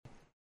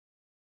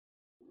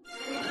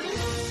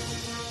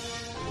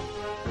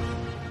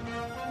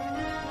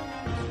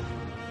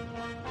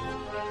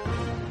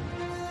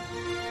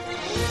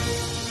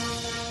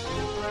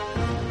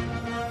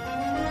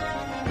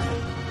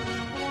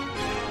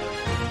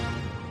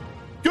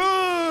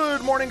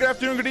morning, good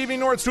afternoon, good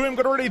evening, or it's 2 a.m.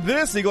 Good already.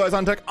 This Eagle Eyes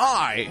on Tech.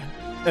 I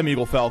am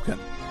Eagle Falcon.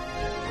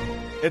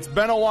 It's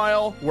been a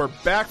while. We're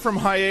back from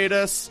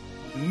hiatus.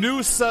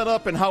 New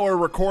setup and how we're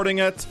recording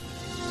it.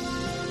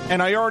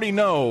 And I already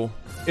know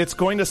it's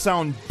going to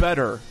sound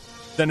better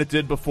than it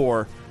did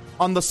before,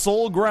 on the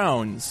sole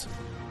grounds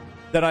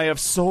that I have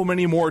so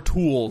many more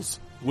tools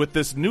with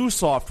this new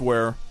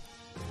software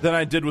than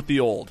I did with the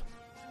old.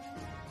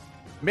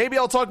 Maybe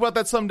I'll talk about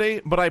that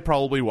someday, but I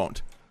probably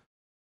won't.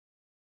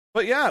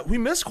 But yeah, we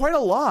missed quite a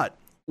lot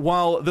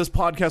while this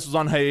podcast was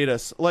on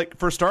hiatus. Like,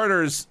 for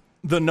starters,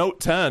 the Note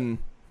 10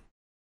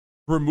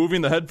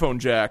 removing the headphone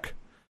jack.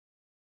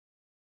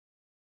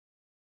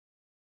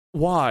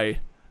 Why?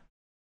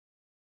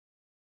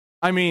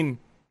 I mean,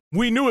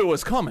 we knew it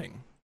was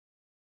coming.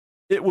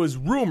 It was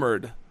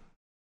rumored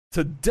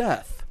to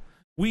death.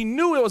 We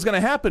knew it was going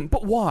to happen,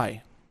 but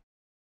why?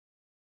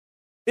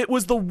 It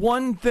was the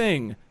one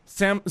thing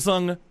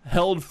Samsung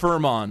held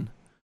firm on.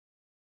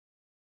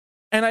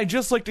 And I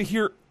just like to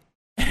hear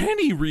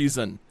any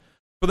reason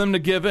for them to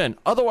give in.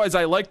 Otherwise,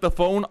 I like the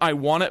phone, I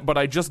want it, but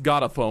I just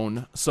got a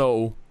phone,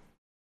 so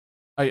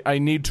I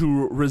need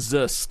to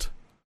resist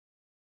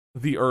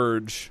the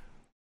urge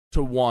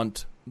to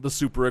want the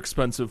super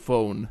expensive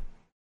phone.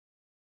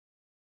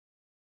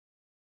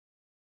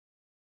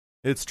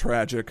 It's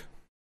tragic.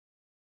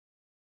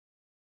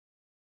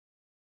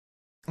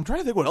 I'm trying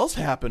to think what else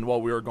happened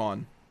while we were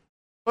gone.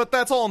 But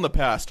that's all in the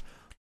past.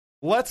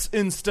 Let's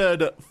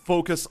instead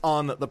focus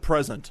on the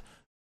present.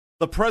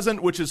 The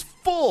present, which is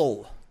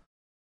full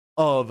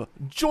of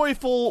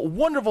joyful,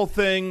 wonderful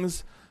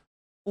things,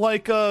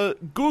 like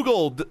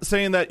Google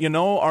saying that,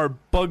 our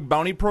bug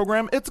bounty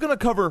program, it's going to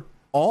cover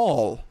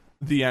all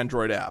the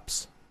Android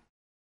apps.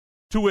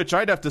 To which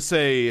I'd have to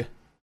say,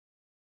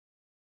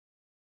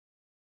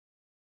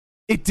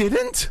 it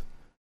didn't?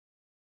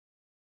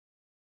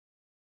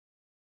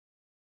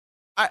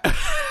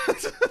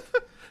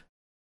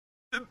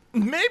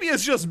 Maybe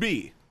it's just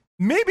me.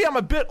 Maybe I'm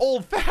a bit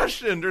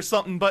old-fashioned or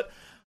something, but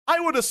I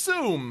would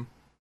assume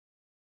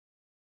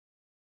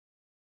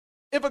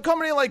if a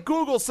company like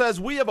Google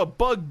says we have a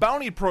bug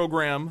bounty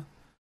program,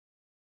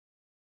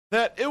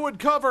 that it would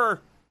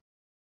cover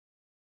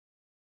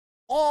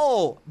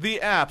all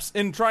the apps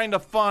in trying to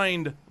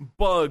find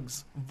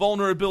bugs,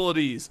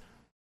 vulnerabilities,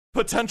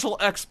 potential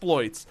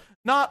exploits.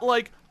 Not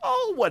like,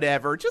 oh,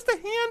 whatever, just a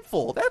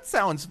handful. That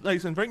sounds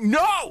nice and frank.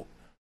 No!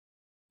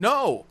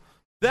 No!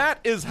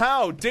 That is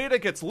how data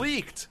gets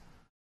leaked.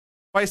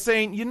 By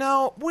saying,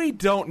 we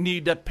don't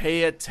need to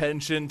pay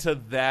attention to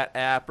that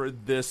app or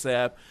this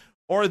app,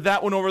 or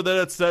that one over there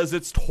that says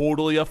it's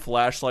totally a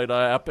flashlight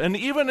app, and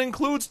even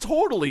includes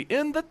totally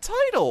in the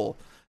title.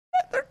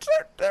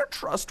 They're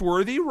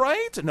trustworthy,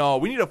 right? No,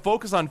 we need to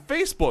focus on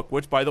Facebook,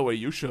 which, by the way,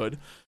 you should.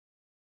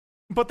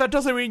 But that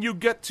doesn't mean you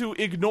get to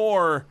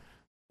ignore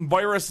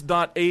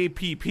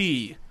virus.app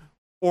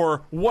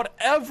or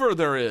whatever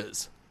there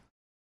is.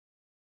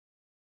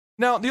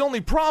 Now, the only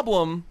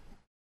problem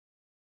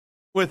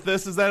with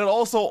this is that it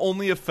also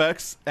only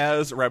affects,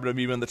 as Rabbit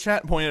Amoeba in the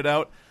chat pointed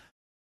out,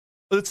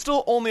 it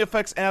still only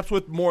affects apps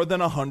with more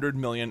than 100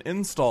 million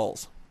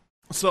installs.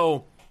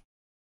 So,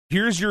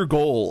 here's your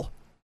goal,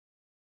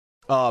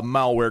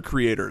 malware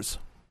creators.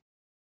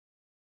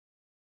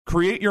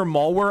 Create your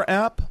malware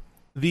app.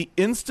 The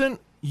instant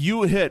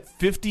you hit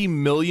 50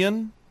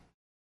 million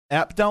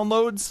app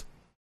downloads,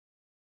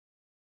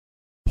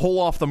 pull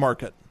off the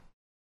market.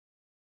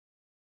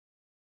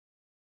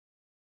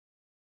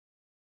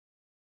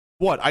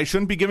 What, I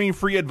shouldn't be giving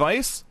free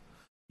advice?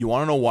 You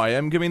want to know why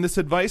I'm giving this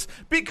advice?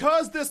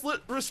 Because this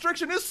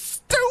restriction is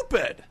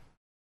stupid!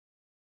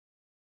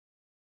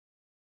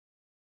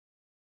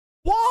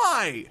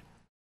 Why?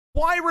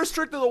 Why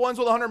restrict to the ones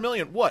with 100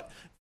 million? What,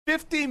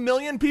 50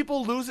 million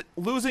people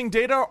losing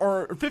data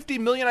or 50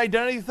 million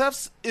identity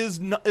thefts is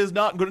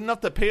not good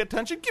enough to pay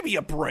attention? Give me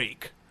a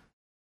break.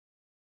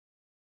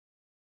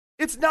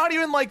 It's not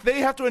even like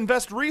they have to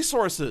invest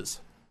resources.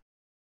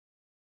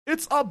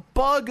 It's a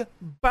bug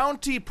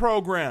bounty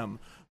program.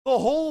 The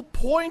whole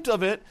point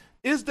of it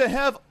is to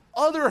have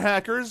other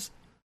hackers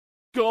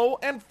go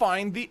and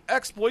find the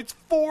exploits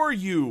for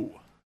you.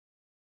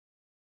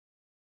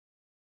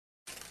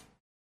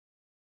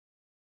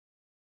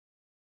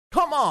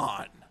 Come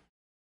on.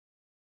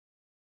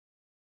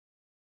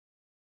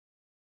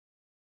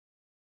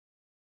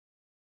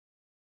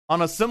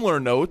 On a similar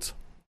note,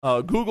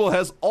 Google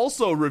has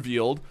also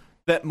revealed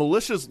that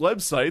malicious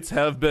websites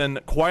have been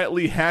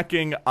quietly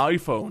hacking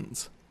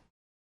iPhones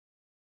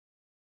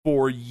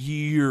for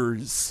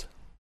years.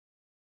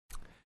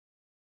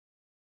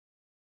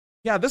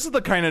 Yeah, this is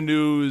the kind of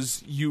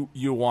news you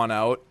want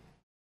out.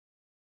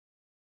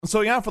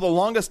 So yeah, for the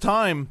longest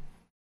time,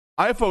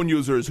 iPhone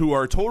users who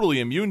are totally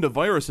immune to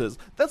viruses,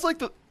 that's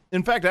like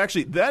in fact,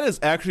 actually, that is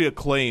actually a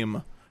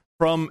claim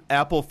from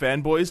Apple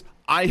fanboys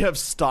I have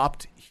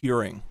stopped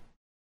hearing.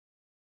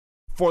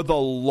 For the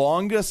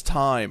longest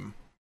time,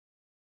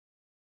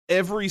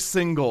 every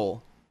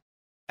single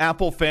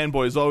Apple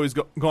fanboy has always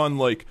gone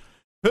like,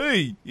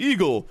 hey,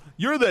 Eagle,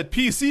 you're that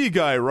PC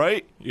guy,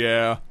 right?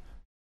 Yeah.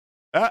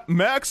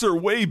 Macs are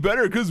way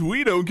better because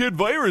we don't get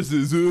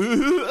viruses.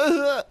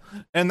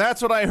 And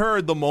that's what I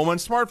heard the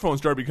moment smartphones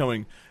started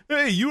becoming.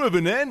 Hey, you have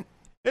an N?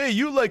 Hey,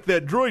 you like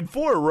that Droid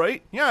 4,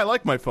 right? Yeah, I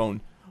like my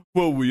phone.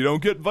 Well, we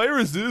don't get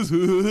viruses.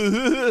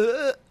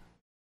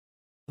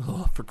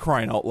 Ugh, for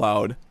crying out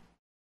loud.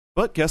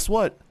 But guess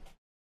what?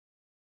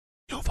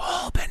 You've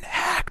all been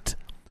hacked.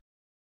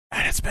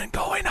 And it's been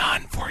going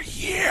on for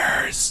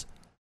years.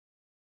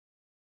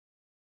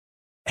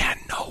 And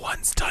no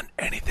one's done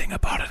anything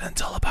about it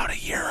until about a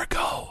year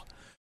ago,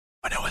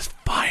 when it was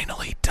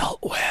finally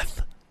dealt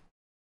with.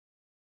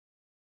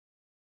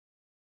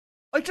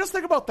 Like, just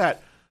think about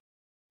that.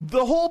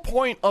 The whole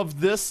point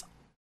of this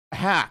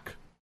hack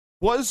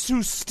was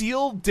to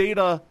steal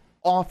data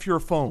off your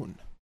phone.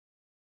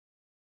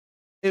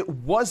 It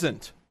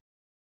wasn't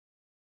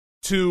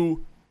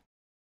to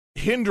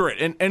hinder it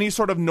in any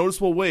sort of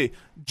noticeable way.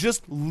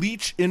 Just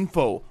leech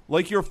info,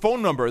 like your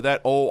phone number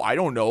that, I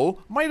don't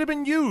know, might have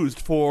been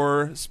used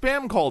for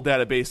spam call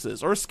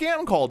databases or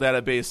scam call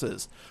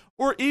databases,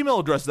 or email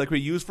addresses that could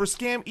be used for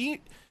scam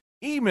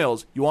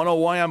emails. You want to know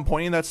why I'm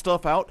pointing that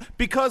stuff out?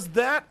 Because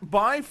that,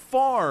 by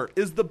far,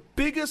 is the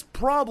biggest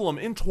problem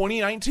in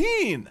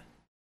 2019.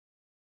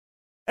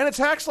 And it's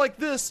hacks like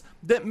this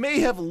that may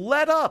have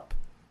led up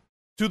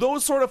to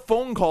those sort of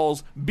phone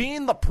calls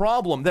being the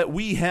problem that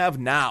we have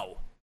now.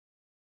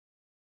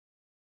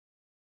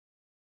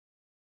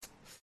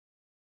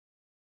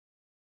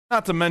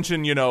 Not to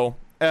mention,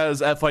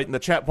 as F-Fight in the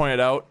chat pointed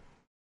out,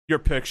 your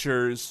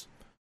pictures,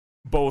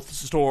 both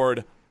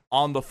stored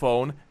on the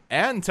phone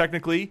and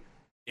technically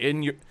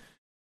in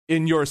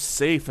your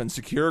safe and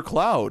secure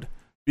cloud.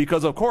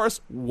 Because, of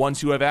course,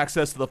 once you have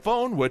access to the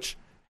phone, which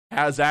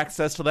has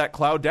access to that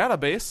cloud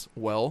database,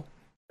 well,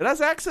 it has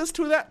access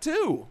to that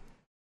too.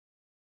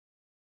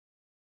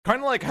 Kind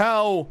of like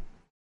how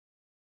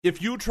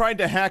if you tried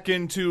to hack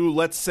into,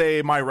 let's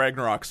say, my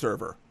Ragnarok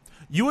server,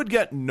 you would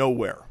get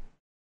nowhere.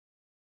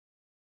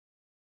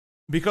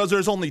 Because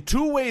there's only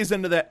two ways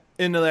into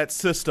that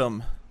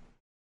system,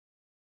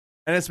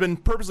 and it's been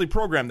purposely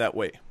programmed that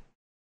way.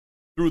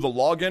 Through the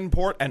login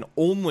port and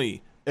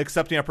only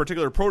accepting a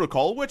particular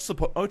protocol, which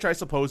I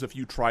suppose if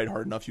you tried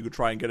hard enough, you could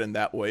try and get in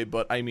that way,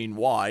 but I mean,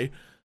 why?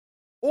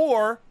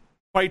 Or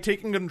by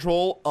taking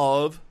control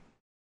of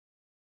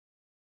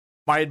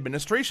my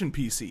administration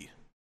PC.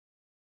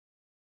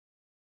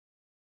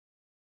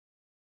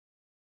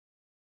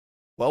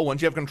 Well,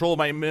 once you have control of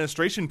my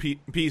administration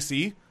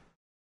PC,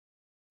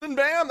 then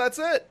bam, that's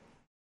it.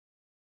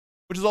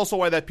 Which is also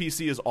why that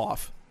PC is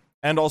off.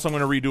 And also I'm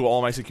going to redo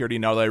all my security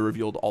now that I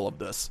revealed all of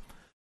this.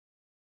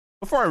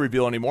 Before I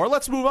reveal any more,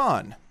 let's move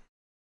on.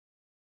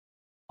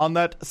 On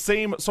that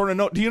same sort of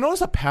note, do you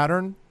notice a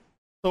pattern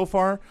so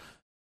far?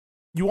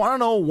 You want to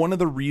know one of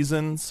the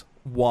reasons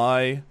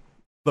why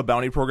the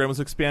bounty program was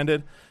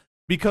expanded?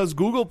 Because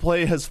Google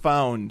Play has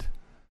found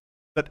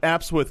that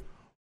apps with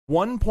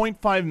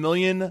 1.5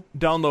 million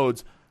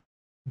downloads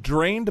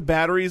drained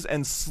batteries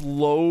and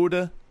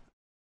slowed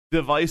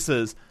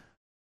devices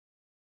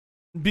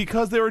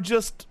because they were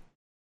just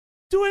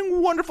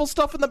doing wonderful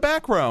stuff in the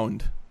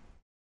background.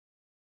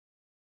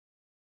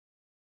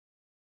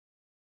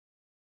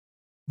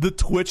 The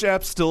Twitch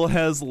app still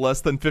has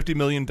less than 50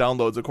 million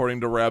downloads, according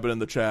to Rabbit in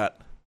the chat.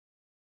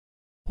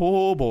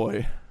 Oh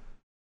boy.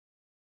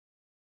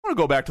 I want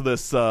to go back to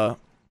this.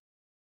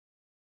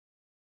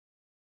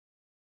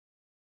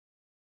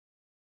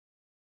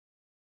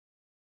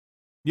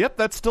 Yep,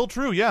 that's still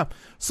true, yeah.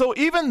 So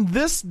even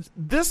this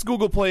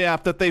Google Play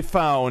app that they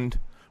found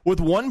with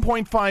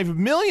 1.5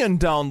 million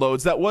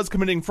downloads that was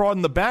committing fraud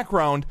in the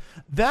background,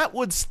 that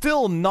would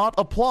still not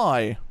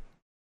apply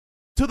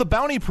to the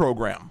bounty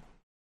program.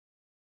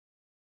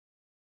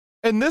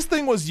 And this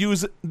thing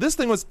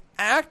was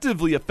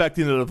actively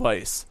affecting the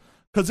device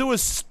because it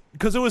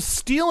was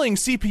stealing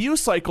CPU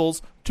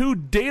cycles to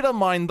data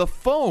mine the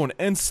phone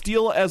and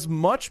steal as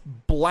much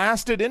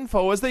blasted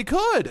info as they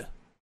could.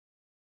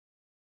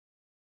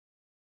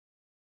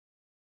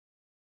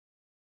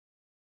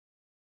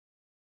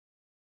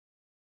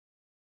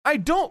 I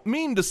don't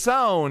mean to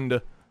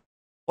sound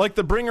like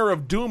the bringer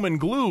of doom and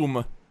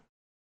gloom,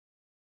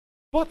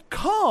 but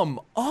come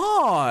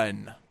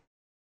on.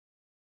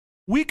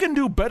 We can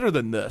do better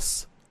than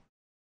this.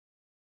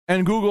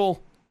 And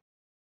Google,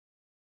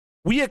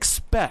 we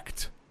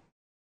expect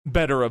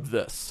better of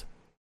this.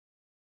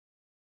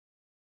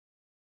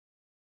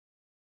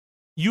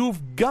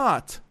 You've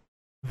got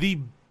the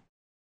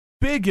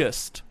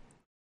biggest,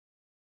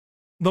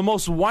 the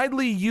most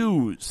widely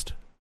used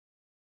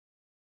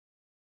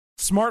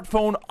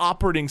smartphone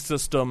operating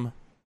system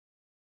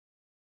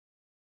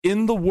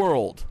in the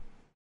world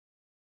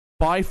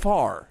by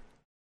far.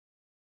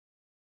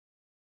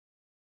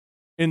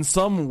 In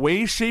some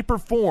way, shape, or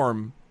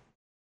form,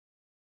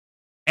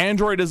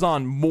 Android is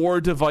on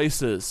more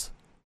devices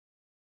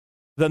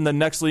than the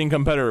next leading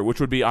competitor,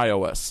 which would be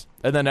iOS.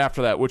 And then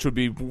after that, which would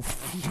be,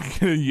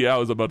 yeah, I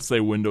was about to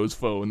say Windows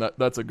Phone.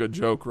 That's a good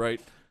joke,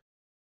 right?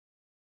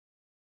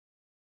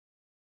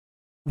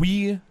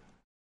 We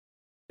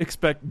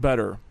expect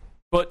better.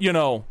 But,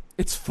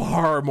 It's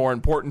far more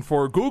important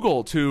for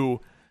Google to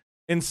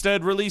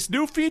instead release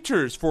new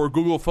features for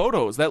Google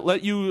Photos that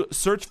let you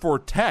search for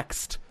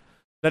text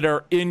that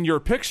are in your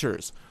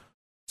pictures.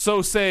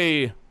 So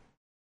say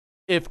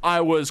if I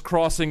was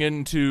crossing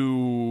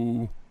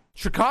into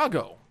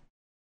Chicago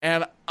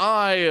and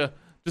I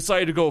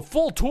decided to go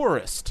full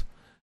tourist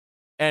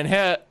and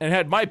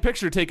had my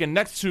picture taken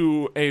next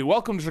to a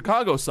Welcome to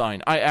Chicago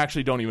sign. I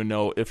actually don't even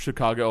know if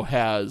Chicago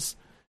has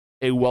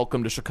a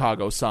Welcome to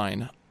Chicago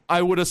sign.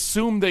 I would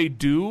assume they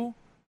do,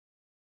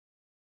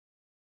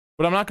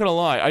 but I'm not gonna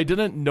lie, I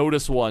didn't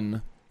notice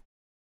one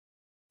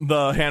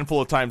the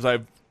handful of times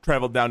I've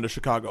traveled down to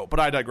Chicago, but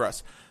I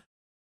digress.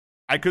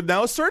 I could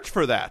now search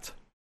for that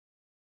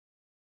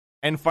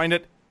and find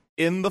it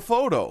in the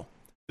photo,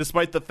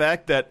 despite the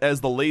fact that,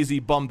 as the lazy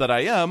bum that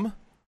I am,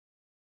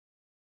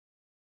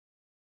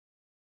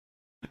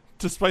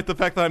 despite the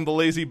fact that I'm the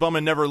lazy bum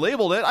and never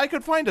labeled it, I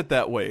could find it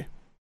that way.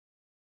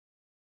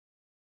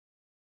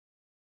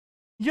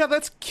 Yeah,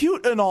 that's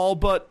cute and all,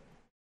 but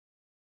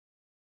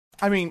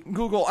I mean,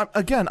 Google,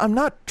 I'm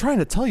not trying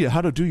to tell you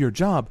how to do your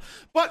job,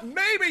 but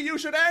maybe you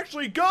should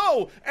actually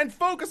go and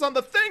focus on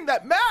the thing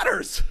that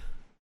matters.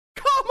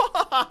 Come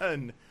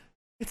on!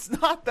 It's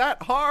not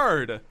that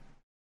hard.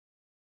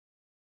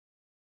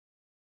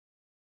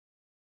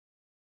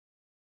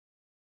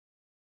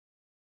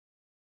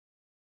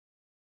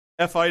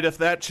 F-Ite, if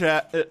that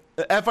chat,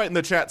 F-Ite in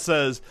the chat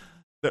says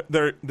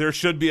there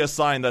should be a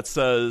sign that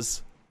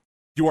says,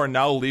 "You are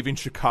now leaving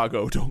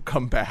Chicago, don't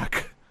come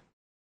back."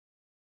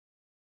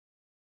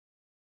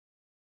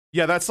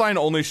 Yeah, that sign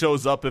only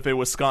shows up if a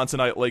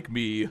Wisconsinite like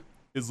me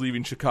is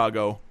leaving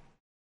Chicago.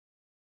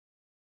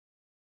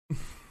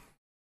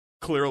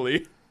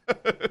 Clearly.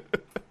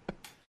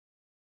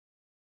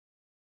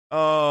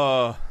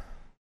 Come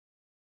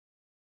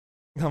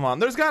on,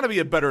 there's got to be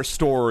a better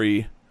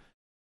story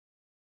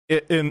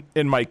in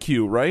my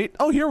queue, right?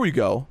 Oh, here we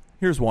go.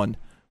 Here's one.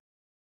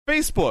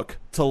 Facebook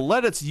to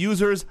let its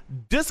users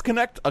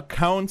disconnect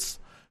accounts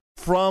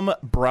from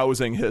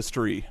browsing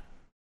history.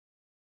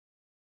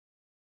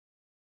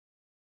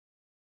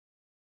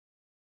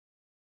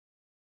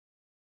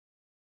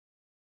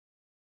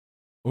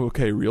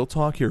 Okay, real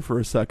talk here for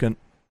a second.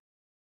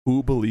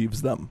 Who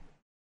believes them?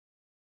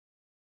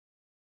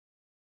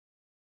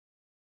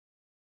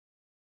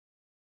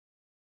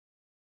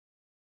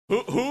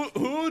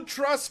 Who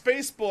trusts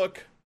Facebook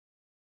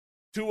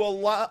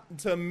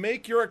to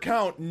make your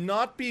account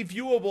not be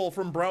viewable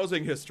from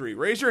browsing history?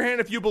 Raise your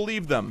hand if you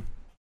believe them.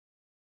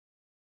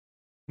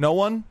 No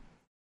one?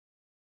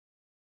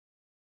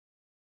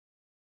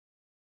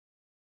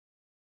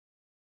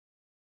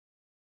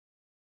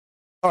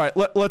 All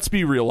right, let's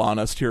be real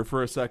honest here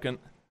for a second.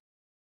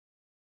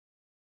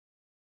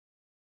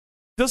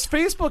 Does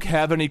Facebook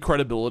have any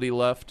credibility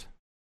left?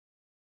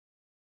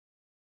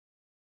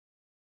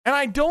 And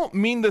I don't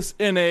mean this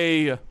in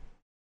a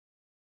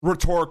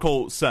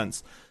rhetorical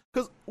sense,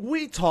 because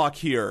we talk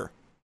here.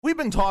 We've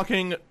been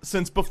talking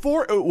since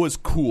before it was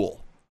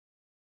cool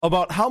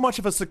about how much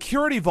of a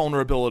security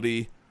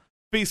vulnerability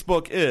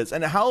Facebook is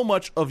and how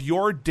much of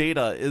your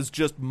data is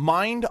just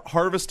mined,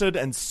 harvested,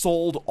 and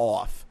sold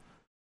off.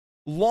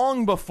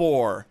 Long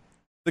before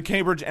the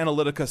Cambridge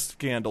Analytica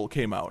scandal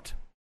came out.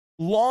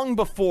 Long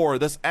before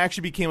this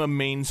actually became a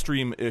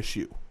mainstream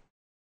issue.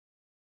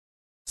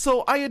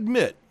 So I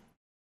admit,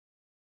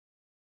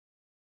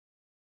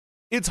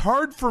 it's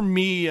hard for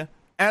me,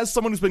 as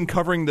someone who's been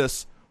covering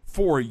this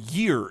for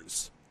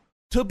years,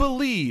 to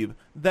believe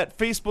that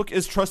Facebook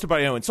is trusted by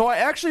anyone. So I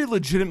actually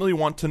legitimately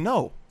want to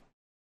know,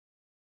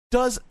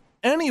 does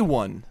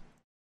anyone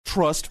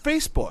trust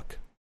Facebook?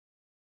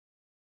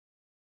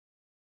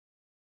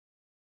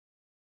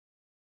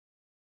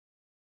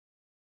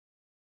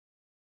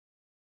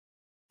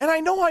 And I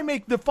know I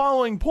make the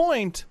following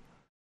point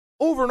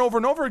over and over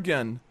and over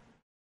again,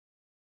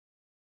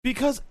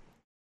 because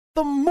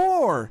the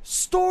more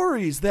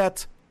stories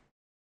that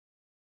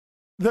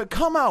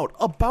come out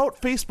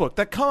about Facebook,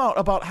 that come out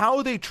about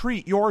how they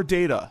treat your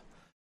data,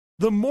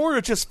 the more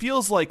it just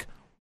feels like,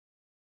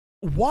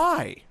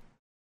 why?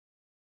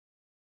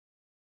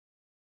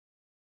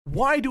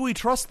 Why do we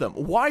trust them?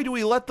 Why do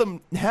we let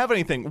them have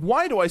anything?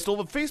 Why do I still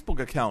have a Facebook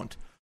account?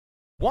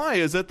 Why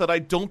is it that I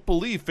don't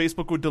believe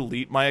Facebook would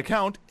delete my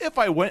account if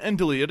I went and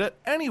deleted it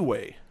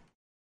anyway?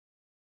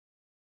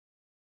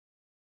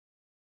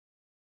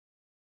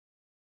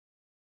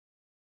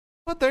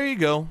 But there you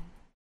go.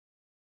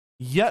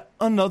 Yet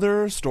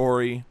another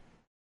story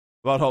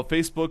about how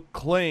Facebook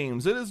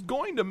claims it is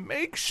going to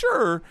make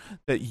sure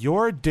that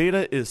your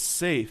data is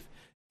safe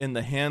in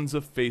the hands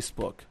of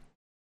Facebook.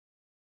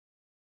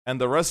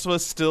 And the rest of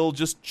us still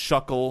just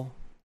chuckle,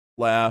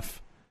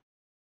 laugh,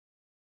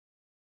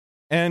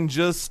 and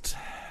just,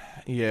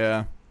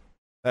 yeah,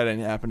 that ain't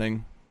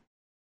happening.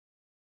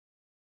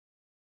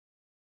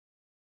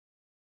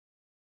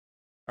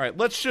 All right,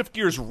 let's shift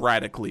gears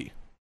radically.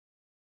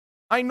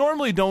 I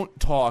normally don't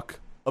talk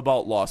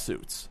about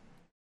lawsuits.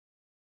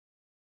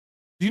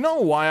 Do you know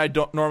why I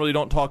normally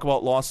don't talk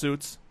about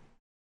lawsuits?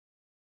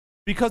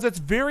 Because it's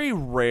very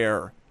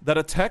rare that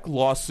a tech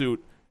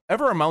lawsuit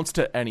ever amounts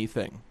to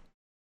anything.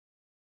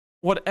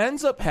 What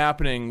ends up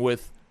happening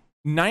with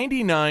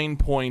 99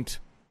 point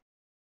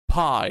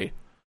pi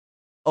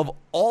of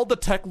all the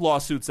tech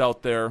lawsuits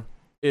out there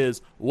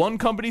is one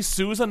company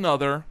sues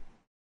another,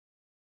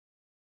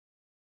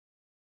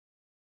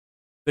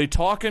 they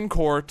talk in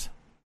court,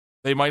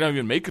 they might not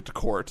even make it to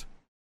court,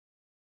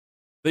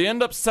 they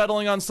end up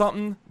settling on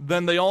something,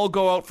 then they all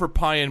go out for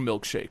pie and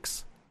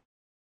milkshakes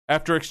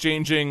after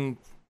exchanging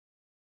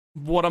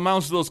what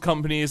amounts to those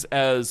companies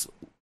as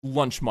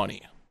lunch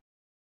money.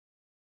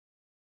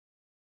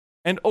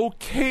 And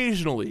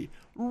occasionally,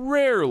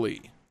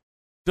 rarely,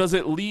 does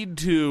it lead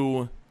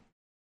to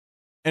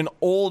an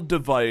old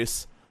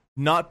device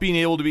not being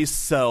able to be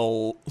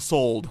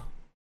sold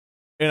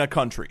in a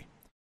country.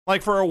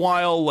 Like for a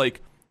while,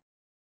 like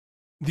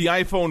the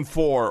iPhone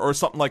 4 or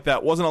something like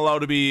that wasn't allowed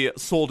to be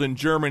sold in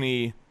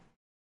Germany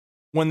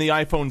when the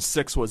iPhone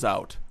 6 was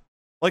out.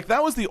 Like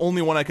that was the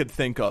only one I could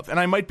think of, and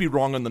I might be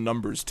wrong on the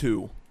numbers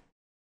too.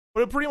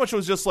 But it pretty much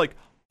was just like,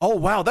 oh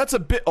wow, that's a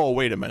bit, oh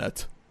wait a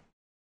minute.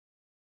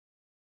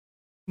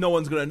 No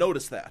one's going to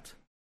notice that.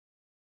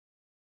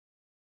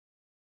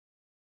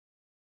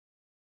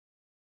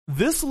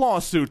 This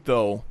lawsuit,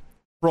 though,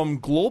 from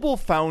Global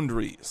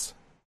Foundries,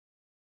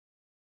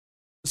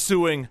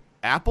 suing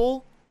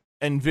Apple,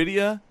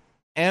 Nvidia,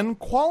 and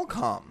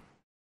Qualcomm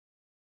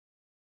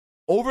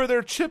over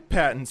their chip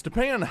patents,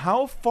 depending on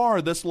how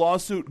far this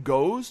lawsuit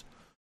goes,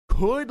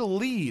 could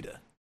lead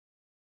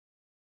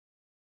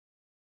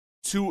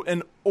to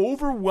an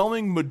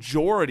overwhelming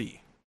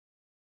majority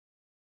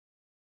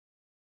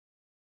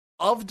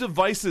of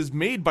devices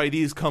made by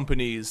these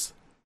companies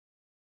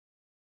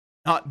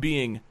not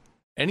being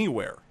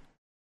anywhere.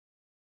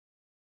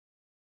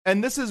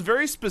 And this is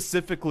very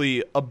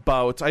specifically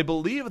about, I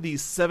believe, the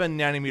 7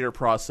 nanometer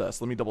process.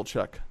 Let me double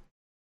check.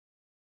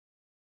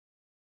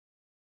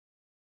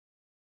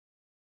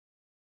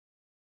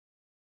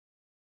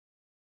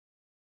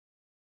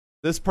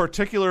 This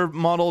particular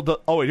model,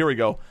 oh wait, here we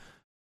go.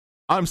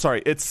 I'm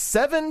sorry, it's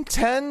 7,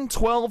 10,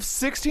 12,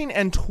 16,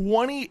 and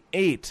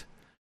 28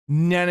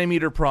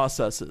 nanometer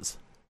processes.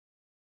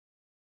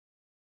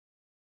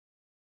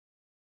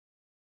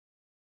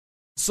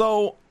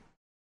 So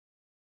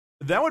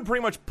that would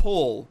pretty much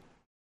pull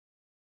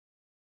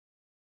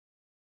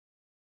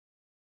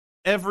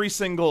every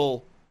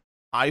single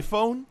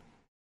iPhone,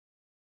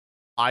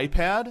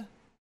 iPad,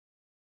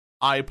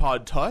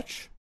 iPod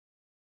Touch,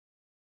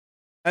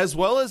 as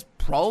well as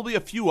probably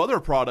a few other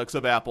products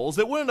of Apple's.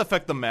 It wouldn't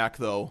affect the Mac,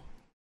 though,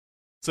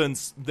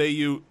 since they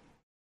use...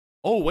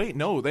 Oh, wait,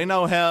 no, they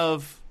now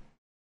have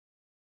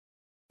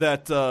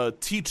that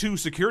T2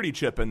 security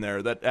chip in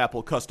there that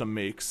Apple custom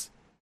makes.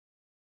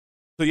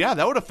 So yeah,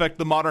 that would affect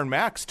the modern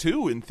Macs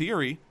too, in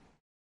theory.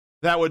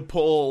 That would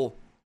pull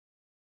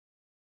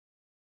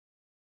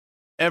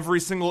every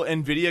single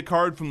NVIDIA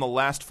card from the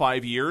last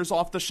 5 years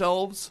off the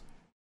shelves.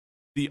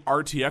 The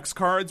RTX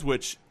cards,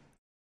 which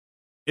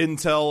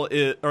Intel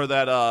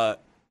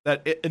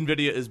that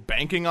NVIDIA is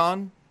banking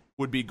on,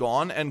 would be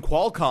gone. And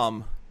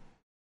Qualcomm,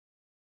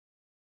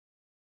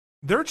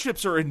 their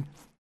chips are in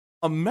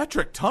a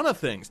metric ton of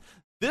things.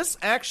 This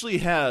actually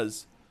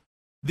has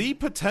the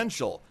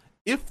potential,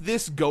 if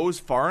this goes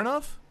far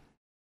enough,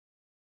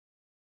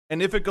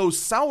 and if it goes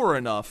sour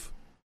enough,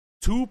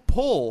 to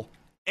pull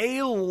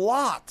a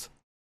lot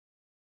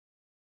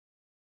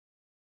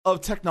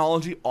of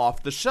technology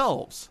off the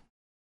shelves.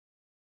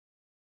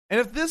 And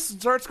if this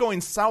starts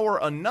going sour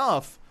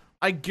enough,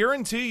 I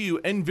guarantee you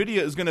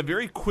NVIDIA is going to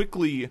very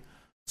quickly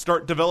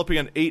start developing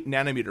an 8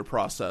 nanometer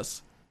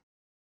process.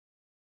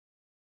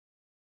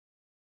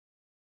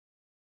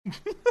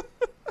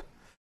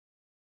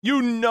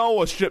 You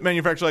know, a chip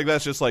manufacturer like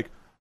that's just like,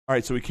 all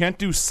right, so we can't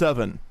do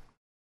 7.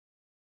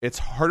 It's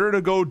harder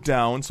to go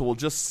down, so we'll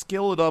just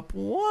scale it up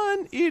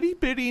 1 itty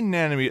bitty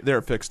nanometer.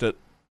 There, fixed it.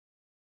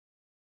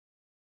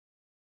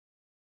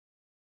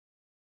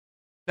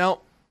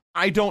 Now,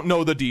 I don't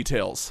know the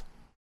details.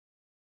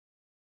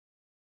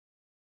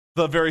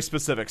 The very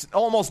specifics.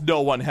 Almost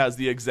no one has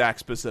the exact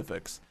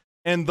specifics.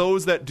 And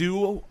those that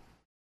do,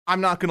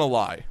 I'm not gonna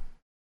lie,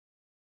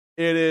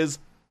 it is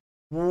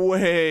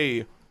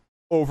way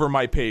over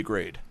my pay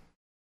grade.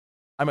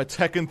 I'm a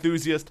tech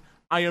enthusiast.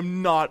 I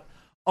am not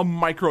a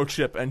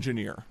microchip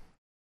engineer.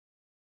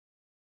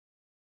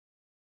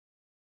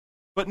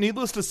 But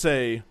needless to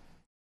say,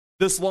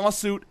 this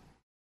lawsuit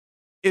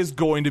is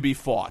going to be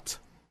fought.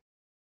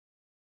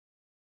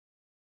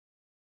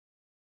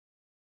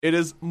 It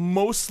is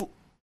most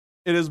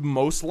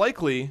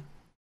likely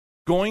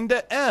going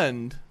to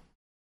end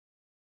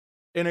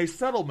in a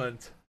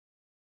settlement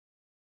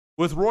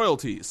with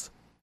royalties,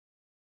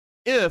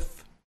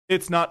 if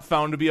it's not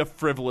found to be a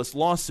frivolous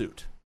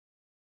lawsuit.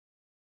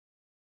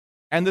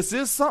 And this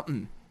is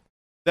something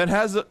that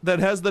has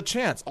the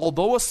chance,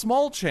 although a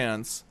small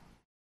chance,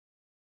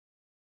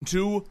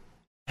 to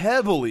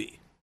heavily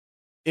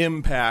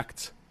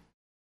impact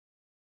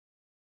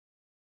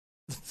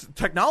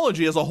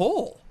technology as a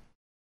whole.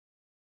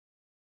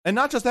 And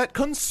not just that,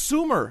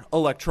 consumer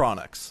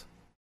electronics.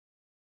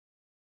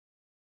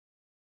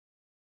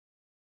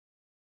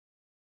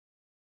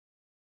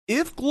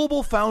 If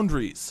Global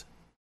Foundries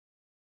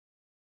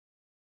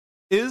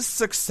is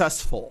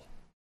successful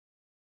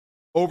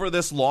over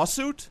this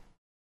lawsuit,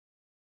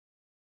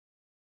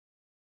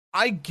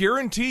 I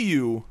guarantee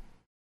you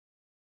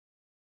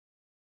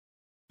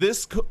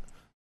this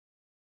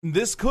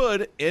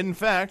could, in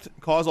fact,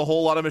 cause a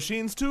whole lot of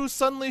machines to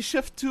suddenly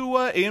shift to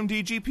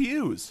AMD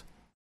GPUs.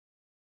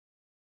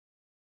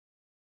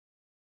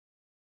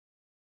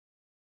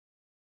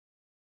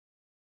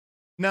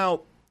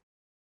 Now,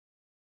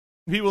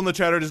 people in the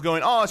chat are just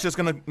going, oh, it's just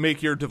going to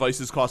make your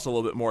devices cost a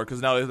little bit more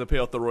because now they have to pay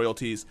out the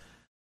royalties.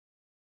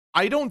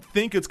 I don't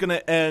think it's going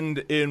to end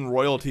in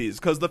royalties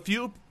because the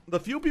few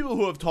people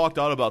who have talked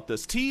out about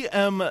this,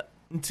 TSMC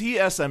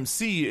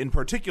in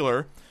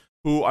particular,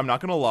 who I'm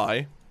not going to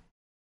lie,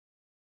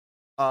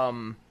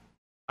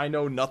 I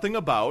know nothing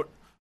about,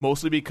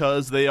 mostly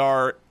because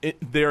they're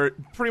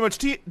pretty much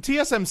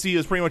TSMC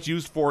is pretty much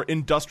used for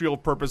industrial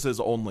purposes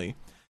only.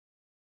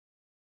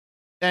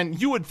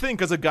 And you would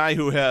think, as a guy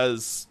who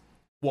has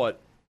 3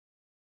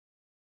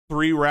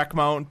 rack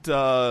mount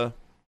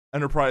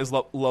enterprise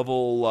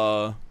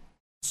level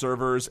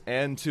servers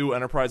and 2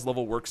 enterprise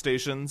level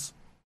workstations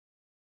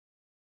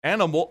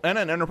and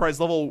an enterprise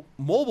level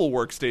mobile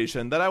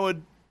workstation, that I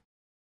would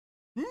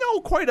know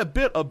quite a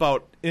bit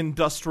about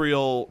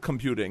industrial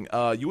computing.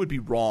 You would be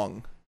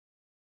wrong.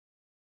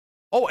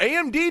 Oh,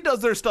 AMD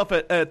does their stuff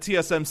at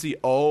TSMC.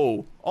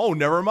 Oh,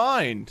 never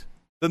mind.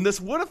 Then this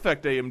would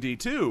affect AMD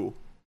too.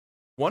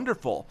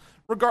 Wonderful.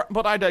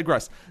 But I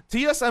digress.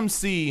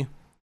 TSMC,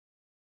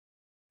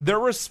 their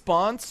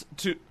response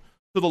to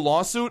the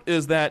lawsuit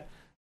is that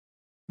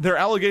their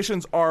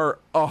allegations are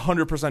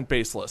 100%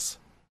 baseless.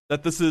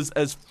 That this is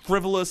as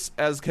frivolous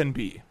as can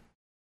be.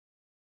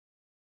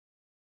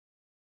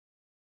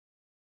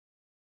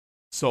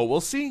 So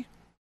we'll see.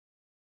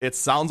 It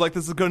sounds like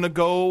this is going to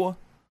go...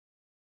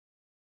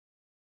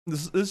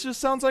 This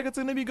just sounds like it's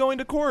going to be going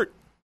to court.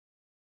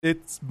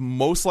 It's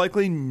most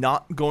likely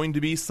not going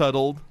to be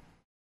settled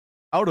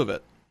out of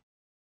it.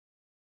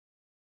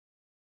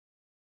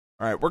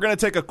 All right, we're going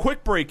to take a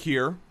quick break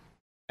here.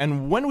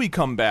 And when we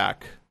come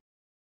back,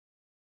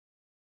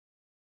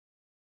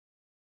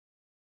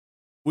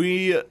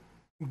 we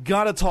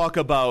got to talk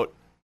about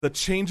the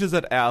changes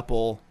at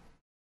Apple,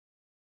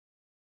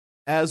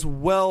 as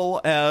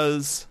well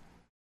as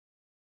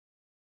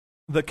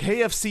the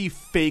KFC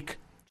fake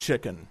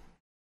chicken.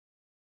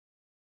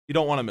 You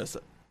don't want to miss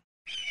it.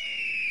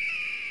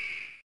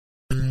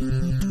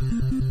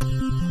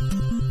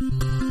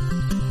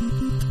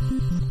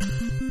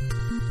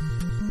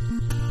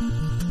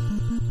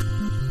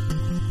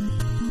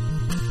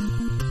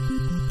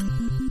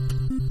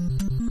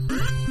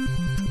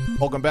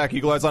 Welcome back,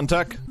 Eagle Eyes on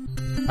Tech.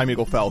 I'm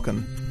Eagle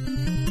Falcon.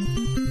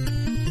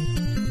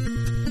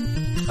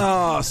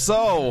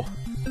 So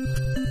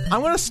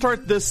I'm going to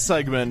start this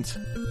segment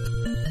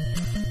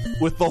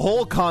with the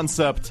whole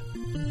concept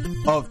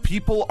of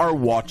people are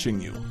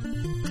watching you.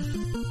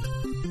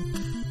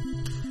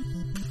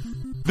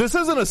 This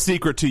isn't a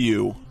secret to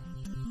you.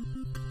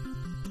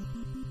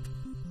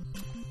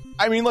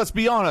 I mean, let's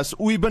be honest,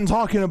 we've been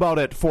talking about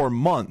it for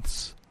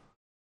months.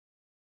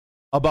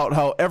 About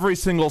how every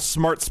single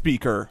smart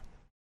speaker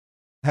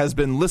has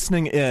been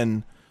listening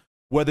in,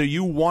 whether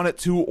you want it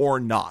to or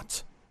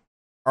not.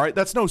 All right,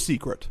 that's no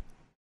secret.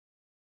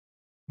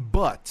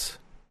 But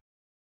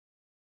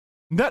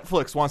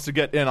Netflix wants to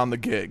get in on the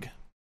gig.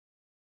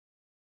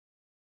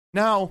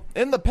 Now,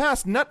 in the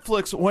past,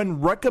 Netflix, when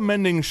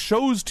recommending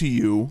shows to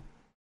you,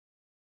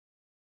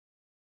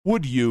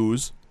 would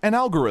use an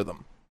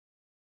algorithm.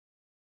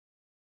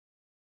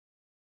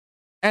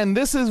 And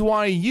this is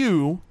why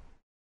you,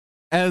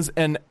 as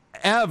an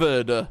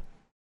avid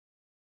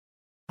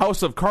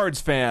House of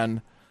Cards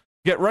fan,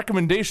 get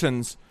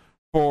recommendations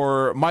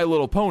for My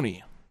Little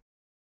Pony.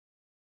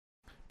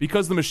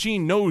 Because the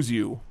machine knows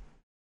you.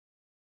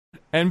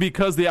 And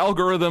because the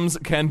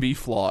algorithms can be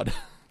flawed.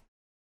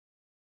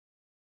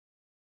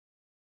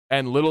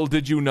 And little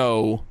did you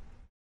know...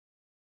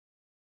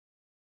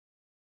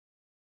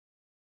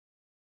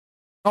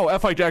 Oh,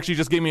 F-Fike actually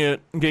just gave me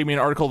an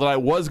article that I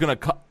was going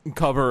to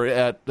cover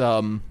at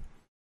in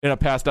a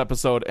past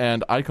episode,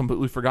 and I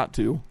completely forgot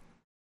to.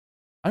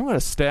 I'm going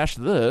to stash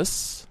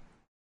this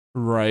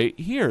right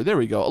here. There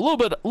we go. A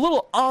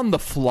little on the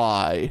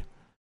fly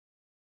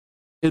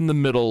in the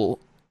middle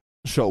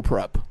show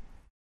prep.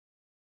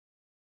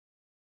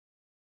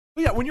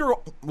 But yeah, when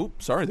you're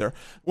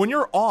when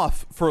you're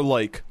off for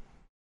like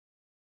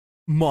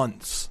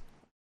months,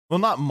 well,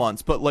 not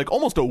months, but like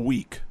almost a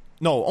week.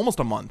 No, almost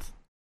a month.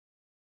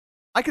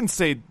 I can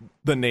say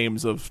the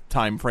names of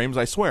time frames,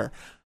 I swear.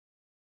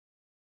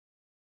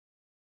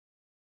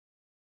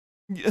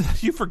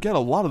 You forget a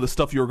lot of the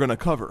stuff you were going to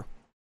cover.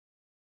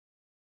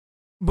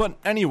 But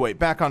anyway,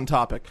 back on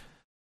topic.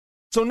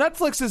 So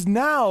Netflix is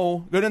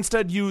now going to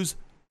instead use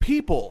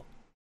people,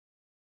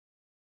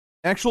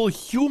 actual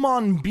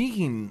human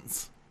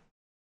beings,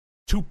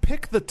 to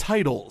pick the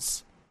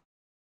titles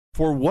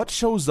for what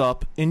shows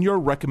up in your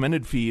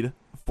recommended feed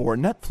for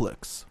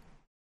Netflix.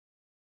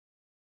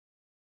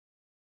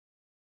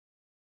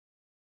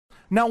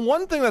 Now,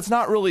 one thing that's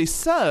not really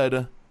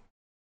said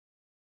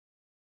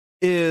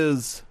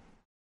is,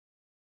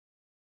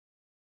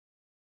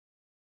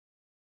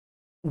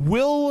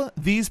 will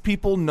these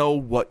people know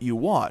what you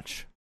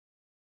watch?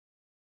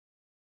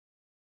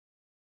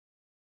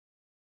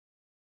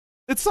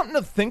 It's something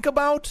to think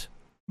about,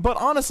 but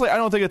honestly, I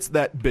don't think it's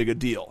that big a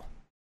deal.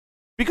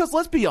 Because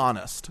let's be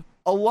honest,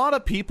 a lot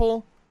of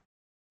people,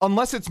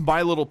 unless it's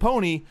My Little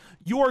Pony,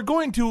 you are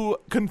going to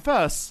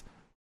confess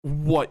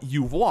what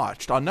you've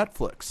watched on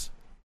Netflix.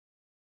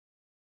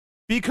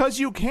 Because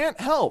you can't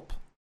help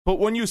but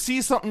when you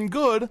see something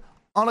good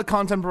on a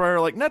content provider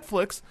like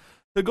Netflix,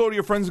 to go to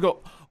your friends and go,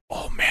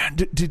 oh man,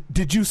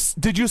 did you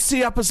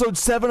see episode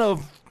 7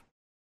 of,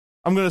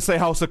 I'm going to say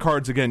House of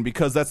Cards again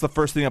because that's the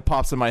first thing that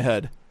pops in my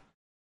head.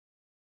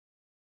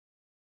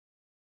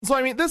 So,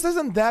 I mean, this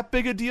isn't that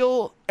big a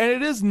deal, and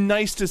it is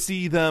nice to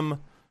see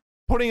them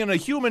putting in a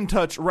human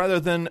touch rather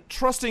than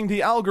trusting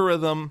the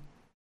algorithm,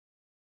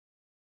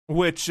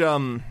 which,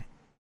 I'm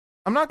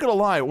not gonna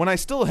lie, when I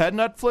still had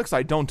Netflix,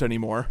 I don't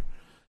anymore.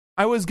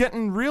 I was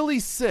getting really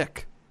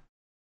sick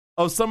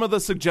of some of the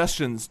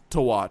suggestions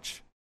to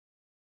watch.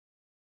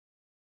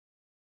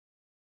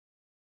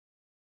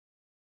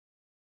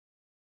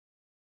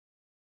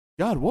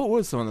 God, what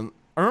was some of them?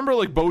 I remember,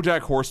 like,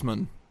 BoJack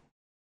Horseman.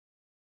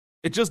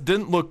 It just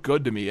didn't look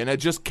good to me, and it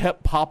just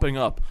kept popping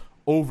up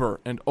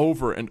over and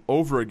over and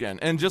over again.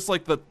 And just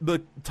like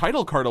the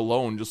title card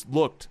alone just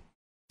looked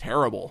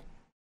terrible.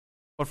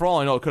 But for all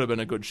I know, it could have been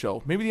a good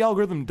show. Maybe the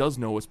algorithm does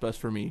know what's best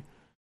for me.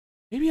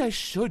 Maybe I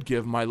should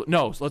give my...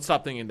 No, let's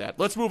stop thinking that.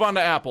 Let's move on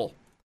to Apple.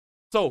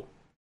 So,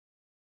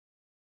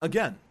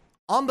 again,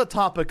 on the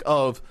topic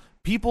of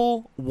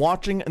people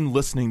watching and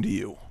listening to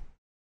you,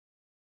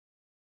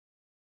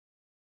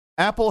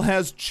 Apple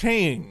has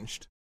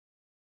changed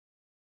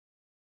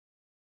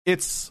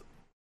its...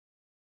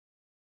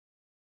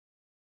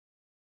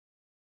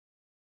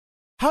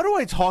 How do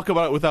I talk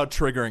about it without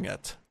triggering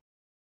it?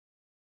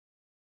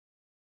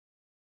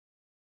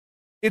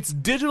 It's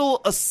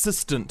digital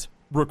assistant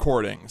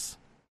recordings.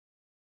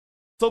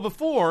 So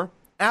before,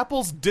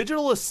 Apple's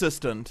digital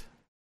assistant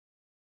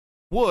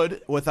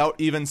would, without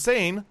even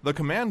saying the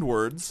command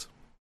words,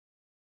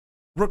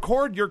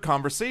 record your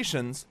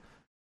conversations,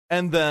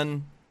 and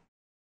then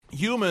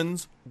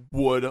humans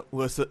would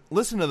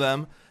listen to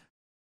them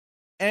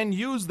and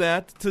use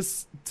that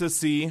to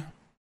see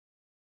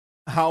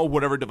how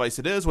whatever device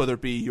it is, whether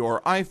it be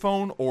your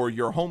iPhone or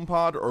your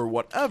HomePod or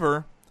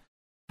whatever,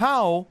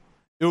 how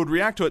it would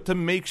react to it to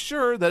make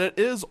sure that it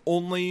is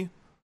only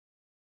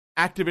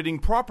activating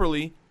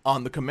properly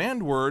on the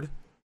command word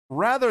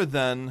rather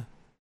than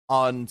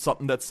on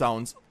something that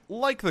sounds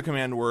like the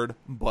command word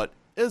but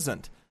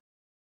isn't.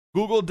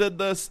 Google did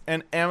this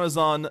and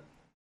Amazon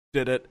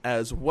did it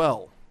as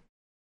well.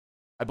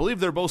 I believe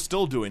they're both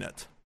still doing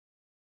it.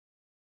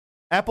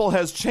 Apple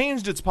has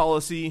changed its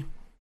policy.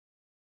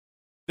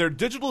 Their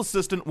digital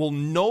assistant will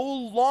no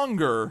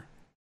longer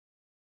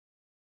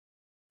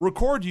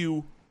record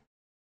you,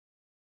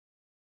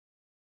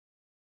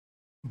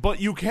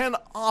 but you can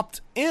opt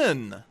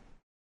in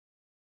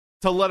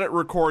to let it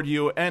record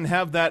you and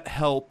have that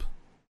help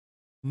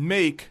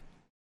make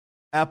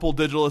Apple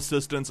digital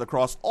assistants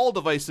across all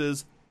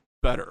devices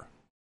better.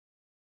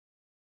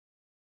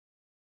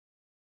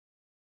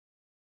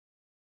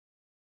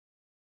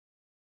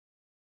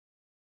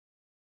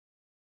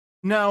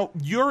 Now,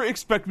 you're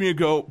expecting me to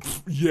go,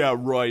 yeah,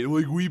 right,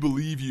 like, we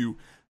believe you.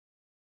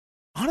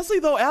 Honestly,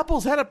 though,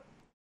 Apple's had a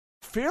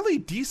fairly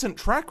decent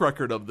track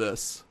record of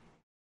this.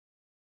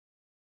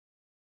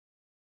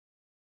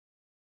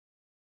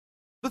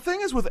 The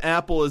thing is with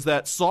Apple is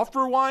that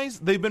software-wise,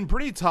 they've been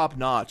pretty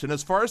top-notch, and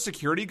as far as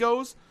security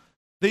goes,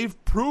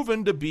 they've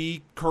proven to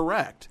be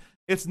correct.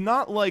 It's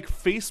not like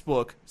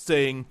Facebook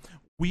saying,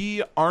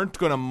 we aren't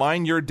going to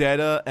mine your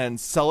data and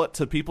sell it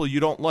to people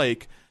you don't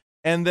like,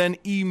 and then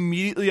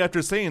immediately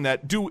after saying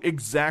that, do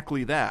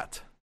exactly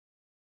that.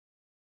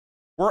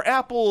 Where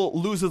Apple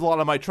loses a lot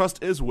of my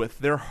trust is with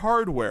their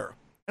hardware,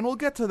 and we'll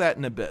get to that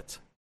in a bit.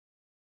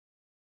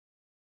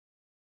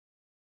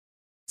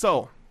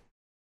 So,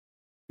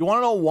 you want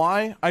to know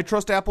why I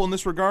trust Apple in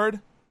this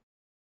regard?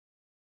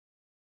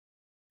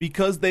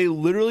 Because they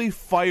literally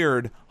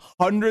fired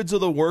hundreds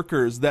of the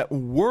workers that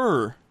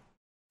were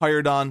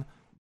hired on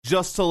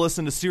just to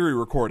listen to Siri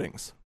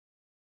recordings.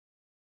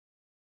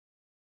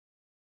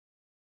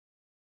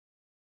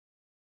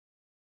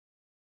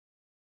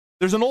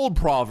 There's an old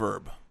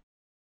proverb.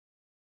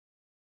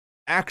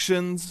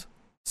 Actions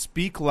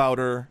speak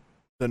louder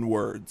than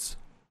words.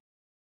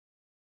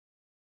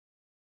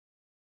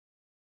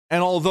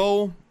 And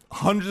although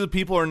hundreds of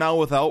people are now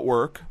without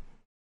work,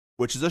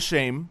 which is a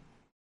shame,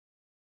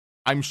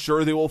 I'm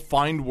sure they will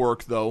find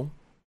work, though.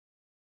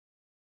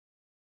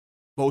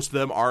 Most of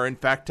them are, in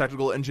fact,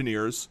 technical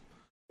engineers.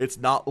 It's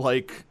not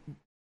like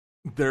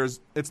there's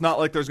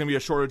going to be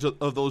a shortage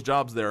of those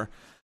jobs there.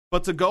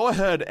 But to go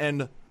ahead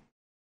and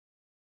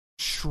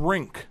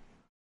shrink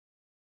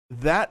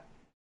that,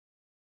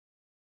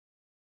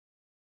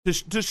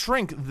 to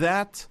shrink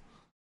that,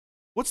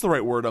 what's the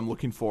right word I'm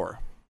looking for?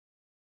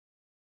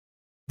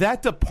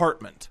 that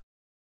department,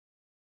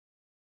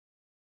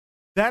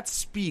 that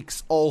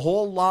speaks a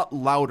whole lot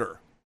louder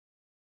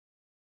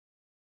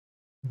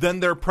than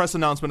their press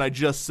announcement I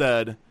just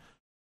said,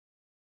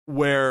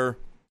 where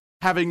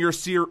having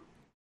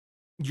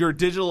your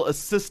digital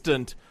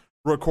assistant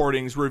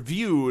recordings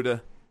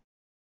reviewed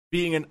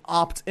being an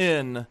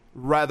opt-in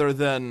rather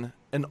than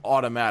an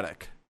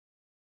automatic.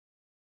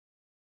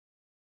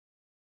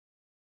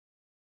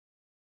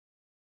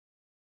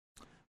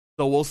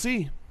 So we'll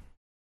see.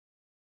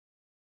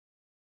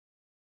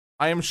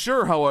 I am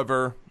sure,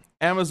 however,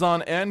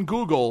 Amazon and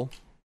Google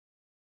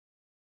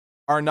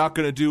are not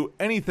going to do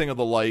anything of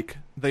the like.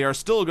 They are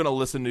still going to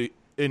listen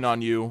in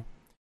on you.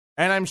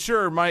 And I'm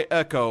sure my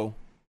Echo,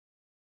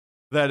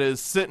 that is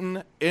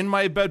sitting in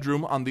my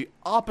bedroom on the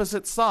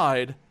opposite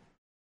side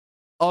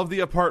of the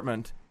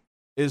apartment,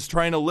 is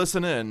trying to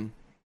listen in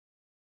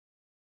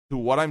to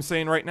what I'm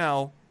saying right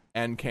now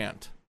and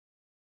can't.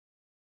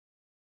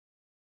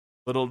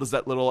 Little does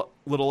that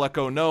little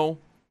Echo know,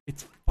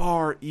 it's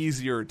far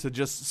easier to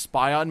just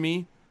spy on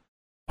me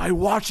by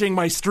watching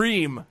my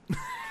stream.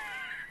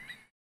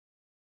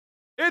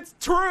 It's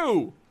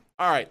true.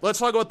 All right, let's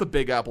talk about the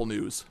Big Apple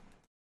news.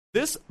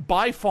 This,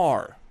 by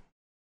far,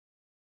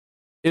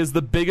 is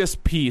the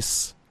biggest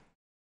piece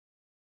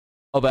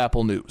of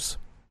Apple news.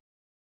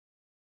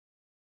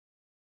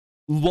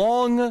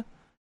 Long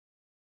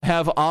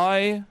have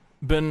I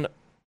been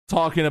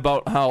talking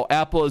about how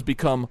Apple has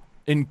become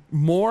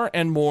more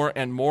and more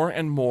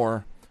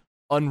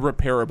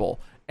unrepairable.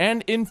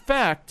 And in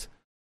fact,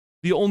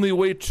 the only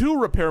way to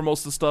repair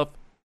most of the stuff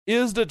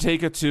is to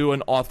take it to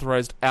an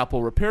authorized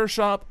Apple repair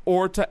shop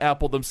or to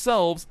Apple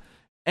themselves,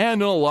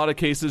 and in a lot of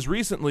cases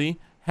recently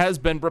has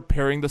been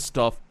repairing the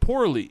stuff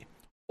poorly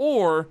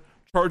or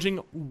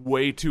charging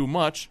way too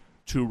much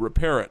to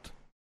repair it.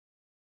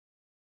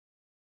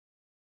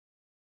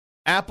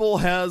 Apple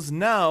has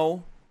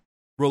now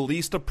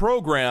released a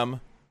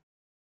program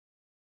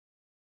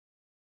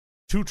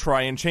to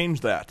try and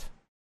change that.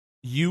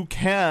 You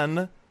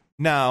can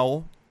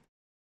now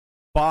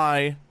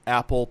buy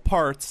Apple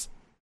parts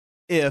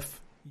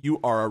if you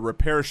are a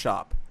repair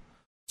shop.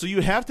 So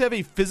you have to have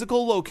a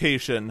physical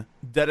location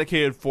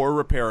dedicated for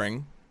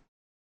repairing.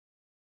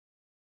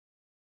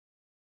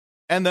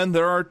 And then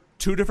there are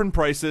two different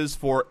prices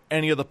for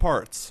any of the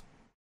parts.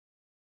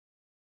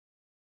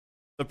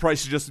 The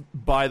price is just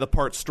buy the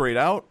part straight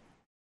out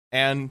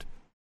and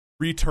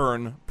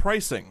return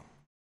pricing.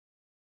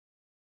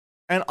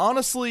 And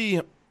honestly,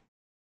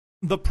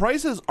 the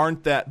prices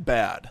aren't that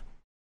bad,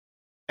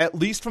 at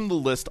least from the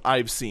list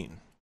I've seen.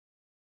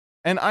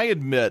 And I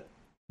admit,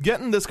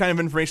 getting this kind of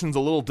information is a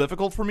little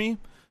difficult for me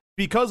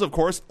because, of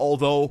course,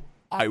 although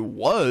I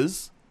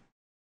was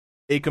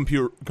a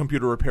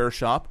computer repair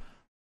shop,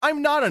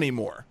 I'm not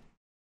anymore.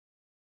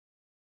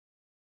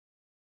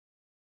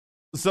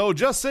 So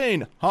just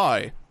saying,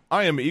 hi,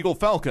 I am Eagle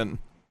Falcon.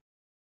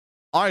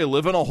 I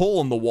live in a hole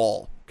in the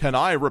wall. Can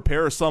I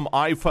repair some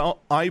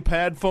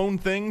iPad phone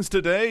things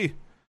today?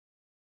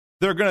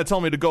 They're going to tell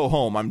me to go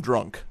home. I'm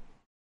drunk.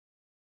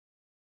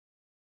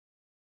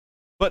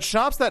 But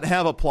shops that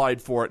have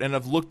applied for it and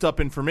have looked up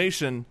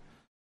information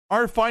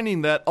are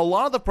finding that a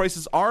lot of the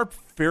prices are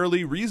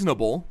fairly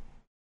reasonable,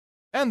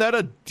 and that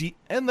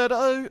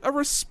a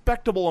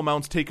respectable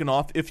amount's taken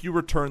off if you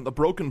return the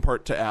broken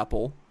part to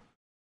Apple,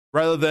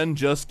 rather than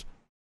just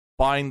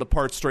buying the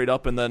parts straight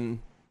up and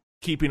then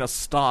keeping a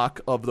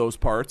stock of those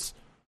parts,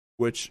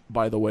 which,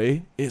 by the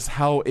way, is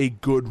how a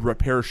good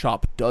repair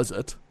shop does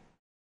it.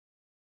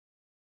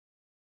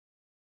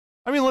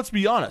 I mean, let's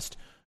be honest.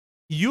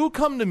 You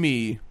come to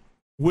me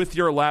with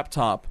your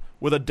laptop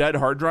with a dead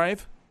hard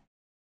drive,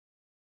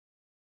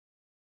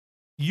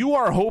 you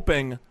are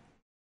hoping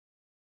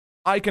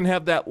I can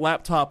have that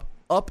laptop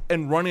up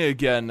and running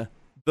again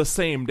the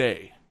same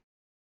day.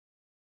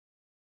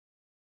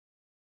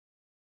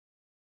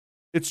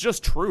 It's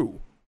just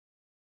true.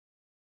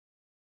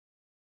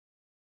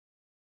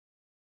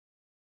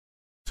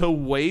 To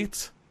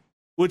wait,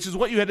 which is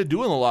what you had to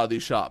do in a lot of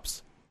these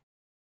shops,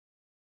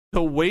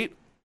 to wait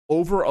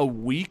over a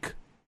week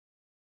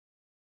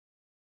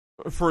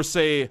for,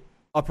 say,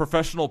 a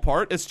professional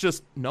part, it's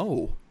just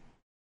no.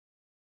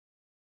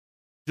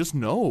 Just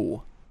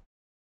no.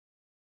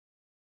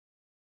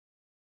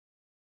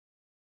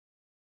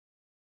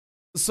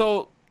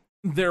 So,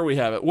 there we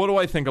have it. What do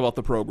I think about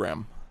the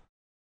program?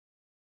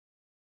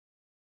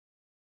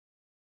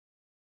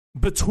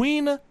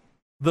 Between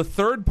the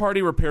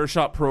third-party repair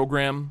shop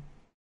program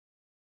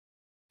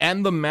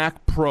and the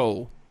Mac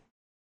Pro,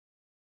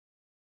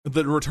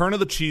 the return of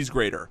the cheese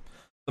grater,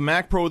 the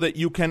Mac Pro that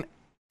you can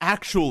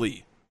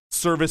actually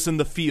service in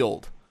the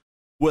field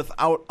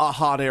without a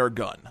hot air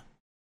gun,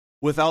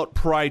 without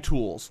pry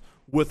tools,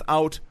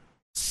 without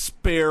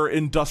spare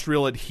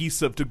industrial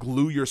adhesive to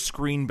glue your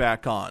screen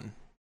back on,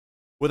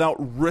 without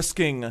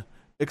risking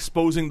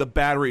exposing the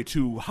battery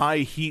to high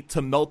heat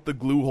to melt the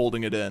glue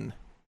holding it in,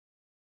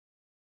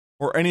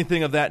 or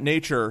anything of that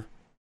nature.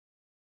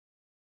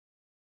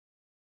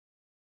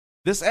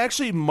 This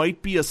actually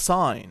might be a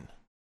sign,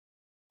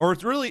 or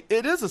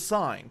it is a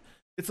sign,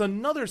 it's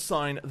another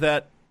sign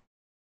that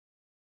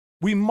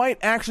we might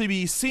actually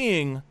be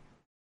seeing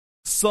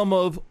some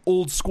of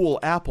old school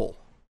Apple.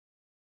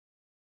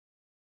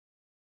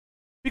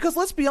 Because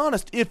let's be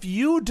honest, if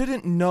you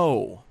didn't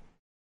know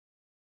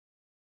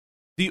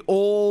the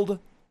old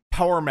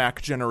Power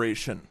Mac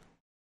generation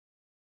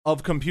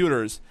of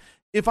computers,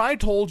 if I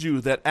told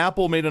you that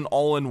Apple made an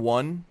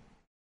all-in-one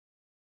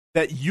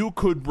that you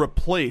could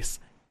replace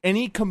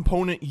any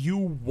component you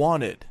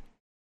wanted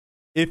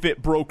if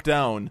it broke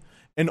down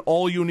and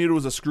all you needed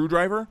was a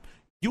screwdriver,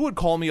 you would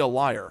call me a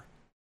liar.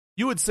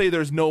 You would say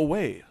there's no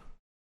way.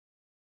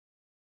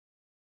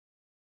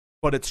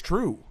 But it's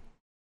true.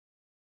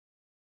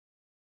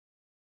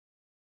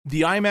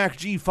 The iMac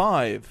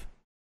G5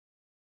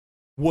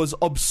 was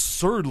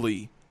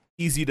absurdly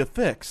easy to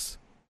fix.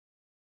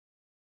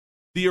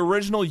 The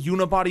original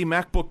unibody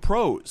MacBook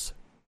Pros.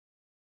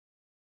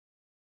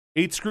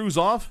 8 screws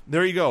off,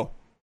 there you go.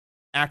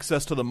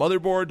 Access to the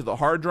motherboard, to the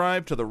hard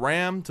drive, to the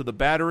RAM, to the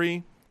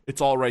battery.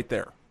 It's all right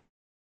there.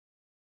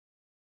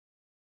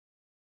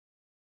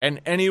 And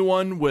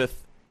anyone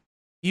with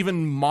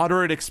even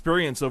moderate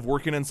experience of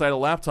working inside a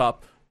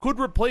laptop could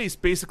replace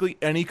basically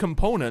any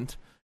component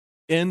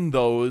in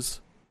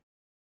those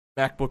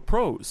MacBook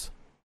Pros.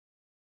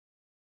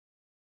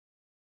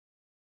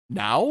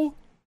 Now?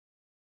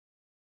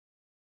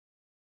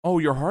 Oh,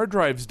 your hard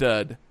drive's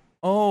dead.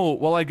 Oh,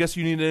 well, I guess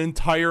you need an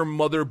entire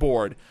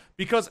motherboard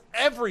because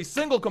every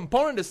single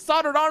component is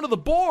soldered onto the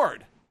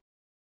board.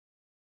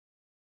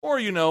 Or,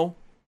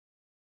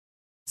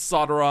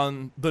 solder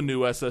on the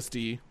new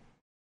SSD.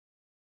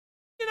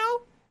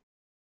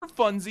 For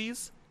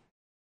funsies.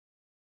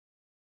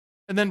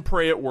 And then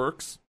pray it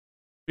works.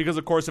 Because,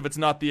 of course, if it's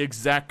not the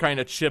exact kind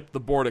of chip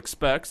the board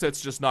expects, it's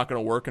just not going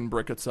to work and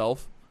brick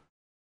itself.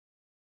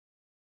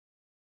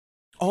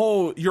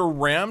 Oh, your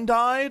RAM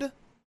died?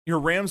 Your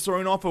RAM's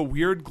throwing off a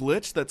weird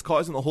glitch that's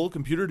causing the whole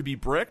computer to be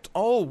bricked?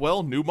 Oh,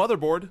 well, new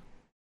motherboard.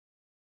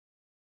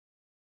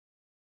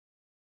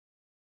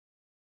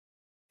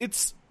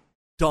 It's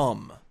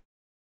dumb.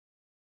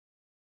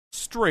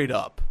 Straight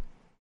up.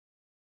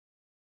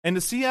 And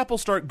to see Apple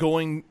start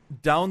going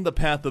down the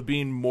path of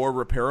being more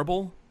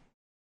repairable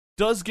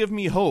does give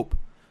me hope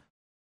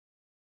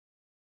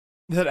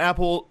that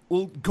Apple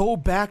will go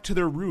back to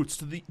their roots,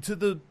 to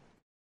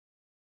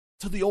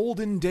the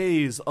olden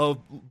days of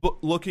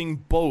looking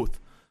both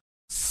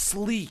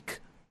sleek,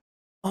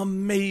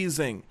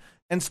 amazing,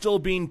 and still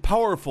being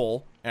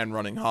powerful and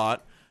running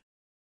hot,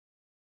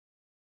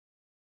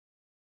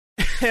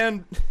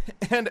 and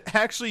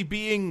actually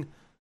being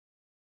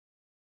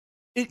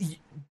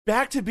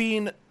back to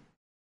being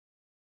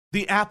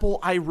the Apple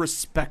I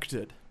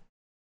respected.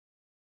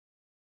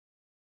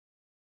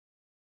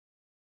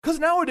 Because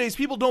nowadays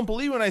people don't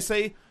believe when I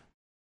say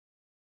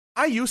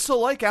I used to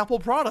like Apple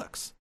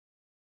products.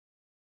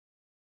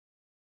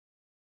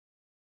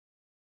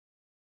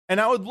 And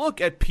I would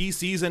look at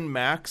PCs and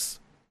Macs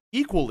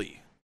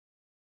equally.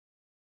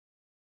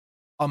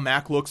 A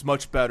Mac looks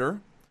much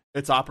better.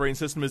 Its operating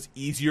system is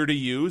easier to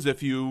use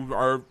if you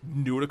are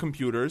new to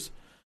computers.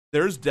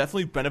 There's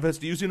definitely benefits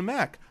to using a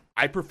Mac.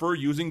 I prefer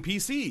using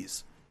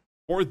PCs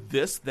for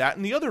this, that,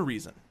 and the other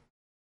reason.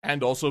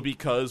 And also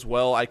because,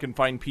 well, I can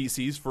find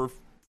PCs for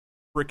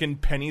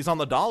frickin' pennies on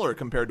the dollar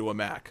compared to a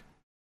Mac.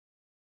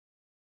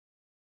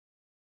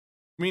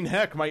 I mean,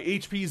 heck, my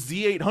HP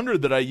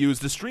Z800 that I use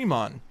to stream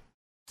on.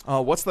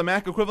 What's the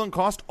Mac equivalent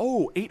cost?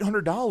 Oh,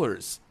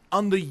 $800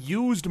 on the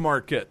used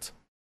market.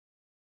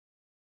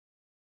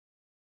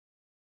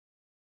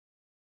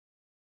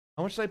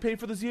 How much did I pay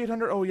for the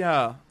Z800? Oh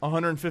yeah,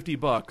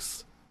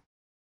 $150.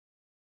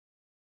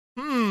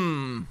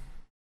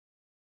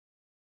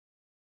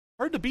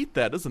 Hard to beat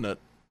that, isn't it?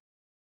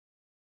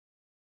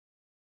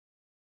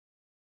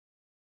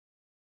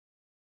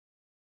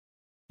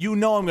 I'm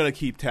going to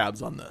keep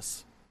tabs on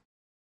this.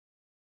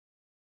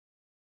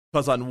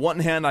 Because on one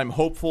hand, I'm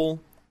hopeful.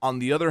 On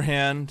the other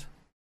hand,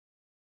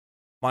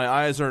 my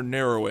eyes are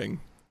narrowing,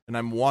 and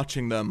I'm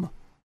watching them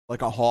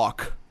like a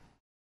hawk.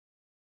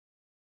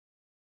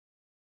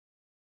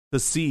 To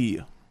see,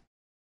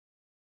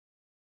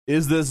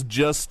 is this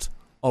just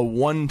a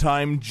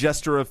one-time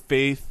gesture of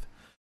faith?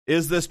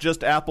 Is this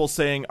just Apple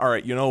saying, all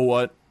right, you know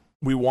what?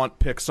 We want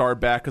Pixar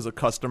back as a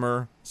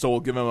customer, so we'll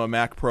give them a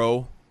Mac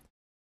Pro.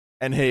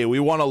 And hey, we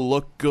want to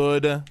look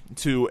good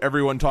to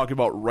everyone talking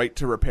about right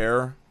to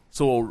repair,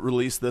 so we'll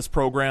release this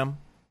program.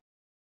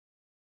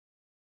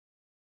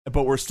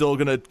 But we're still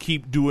going to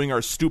keep doing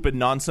our stupid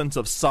nonsense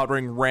of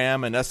soldering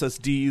RAM and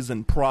SSDs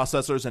and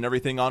processors and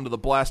everything onto the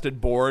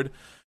blasted board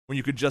when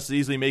you could just as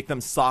easily make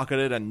them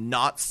socketed and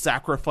not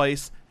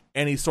sacrifice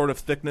any sort of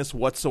thickness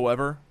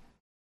whatsoever.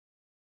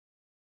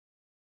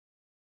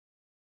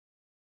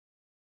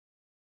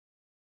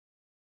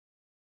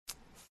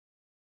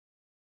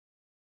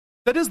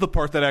 That is the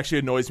part that actually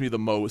annoys me the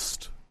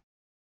most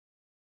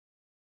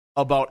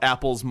about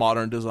Apple's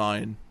modern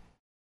design.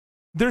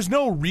 There's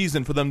no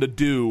reason for them to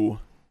do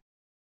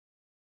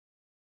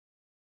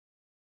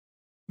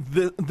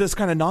this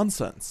kind of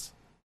nonsense.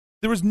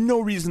 There was no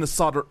reason to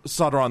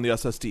solder on the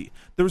SSD.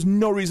 There was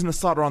no reason to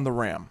solder on the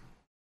RAM.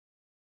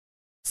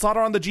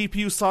 Solder on the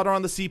GPU, solder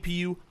on the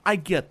CPU, I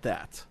get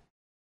that.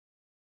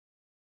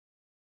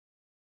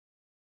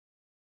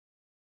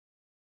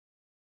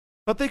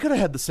 But they could have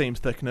had the same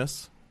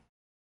thickness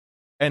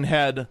and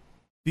had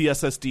the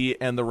SSD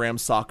and the RAM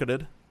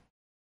socketed.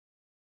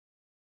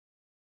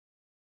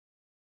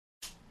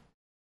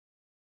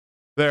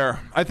 There.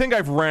 I think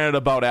I've ranted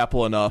about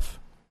Apple enough.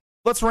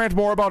 Let's rant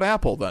more about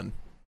Apple then.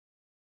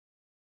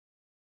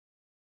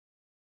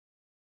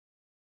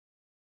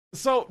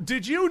 So,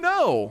 did you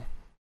know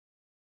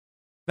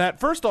that,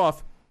 first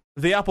off,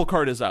 the Apple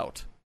Card is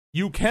out?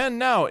 You can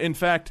now, in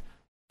fact,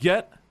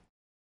 get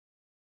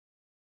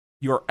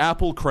your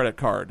Apple credit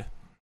card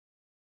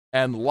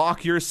and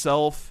lock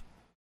yourself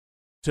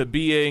to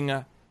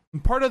being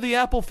part of the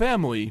Apple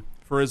family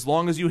for as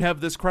long as you have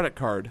this credit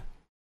card.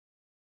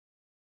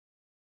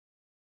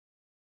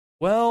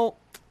 Well,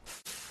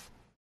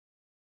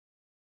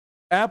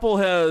 Apple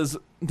has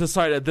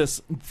decided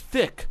this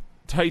thick,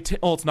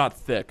 it's not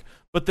thick,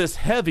 but this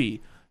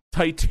heavy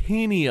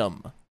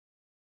titanium,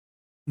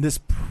 this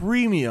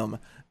premium,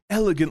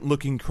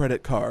 elegant-looking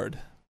credit card.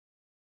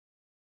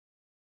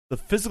 The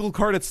physical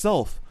card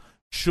itself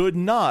should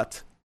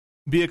not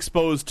be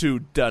exposed to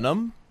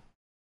denim,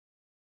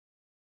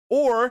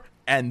 or,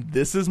 and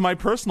this is my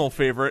personal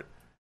favorite,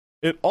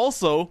 it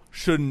also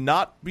should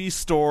not be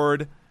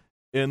stored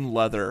in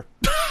leather.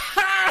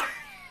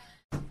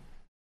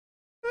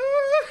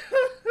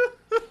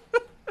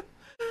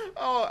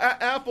 Oh,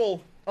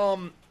 Apple,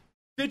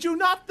 did you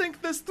not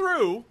think this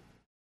through?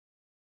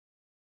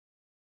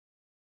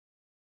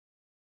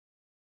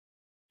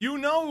 You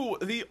know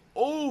the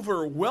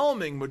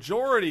overwhelming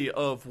majority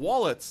of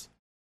wallets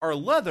are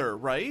leather,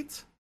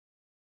 right?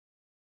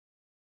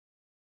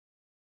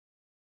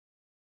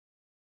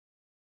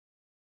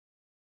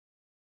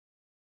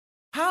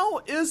 How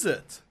is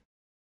it?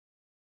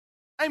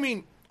 I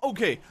mean,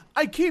 okay,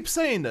 I keep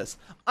saying this.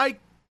 I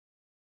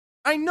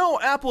know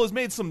Apple has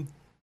made some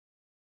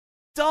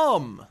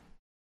dumb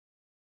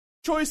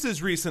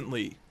choices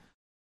recently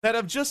that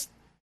have just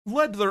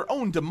led to their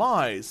own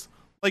demise.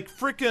 Like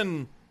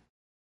frickin'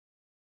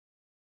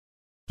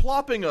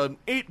 plopping an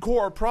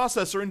 8-core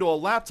processor into a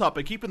laptop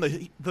and keeping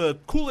the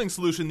cooling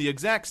solution the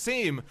exact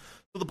same,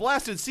 so the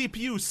blasted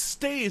CPU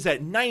stays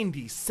at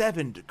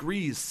 97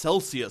 degrees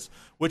Celsius,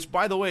 which,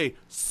 by the way,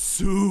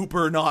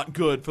 super not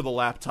good for the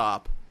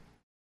laptop.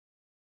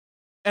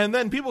 And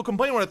then people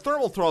complain when it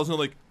thermal throttles, and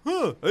they're like,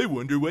 I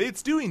wonder why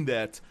it's doing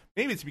that.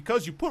 Maybe it's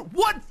because you put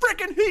one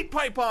frickin' heat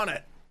pipe on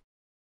it.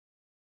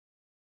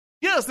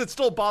 Yes, it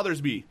still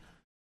bothers me.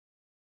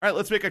 Alright,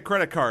 let's make a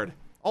credit card.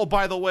 Oh,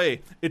 by the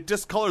way, it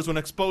discolors when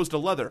exposed to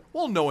leather.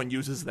 Well, no one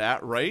uses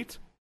that, right?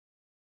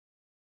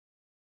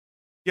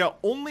 Yeah,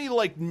 only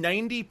like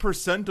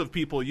 90% of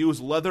people use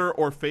leather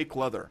or fake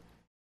leather.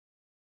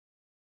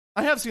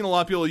 I have seen a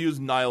lot of people use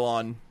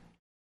nylon.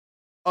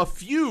 A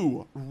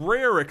few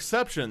rare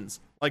exceptions,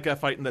 like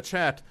F-Fight in the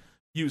chat,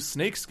 use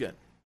snakeskin,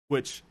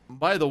 which,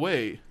 by the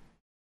way,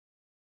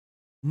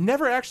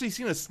 never actually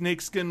seen a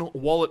snakeskin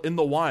wallet in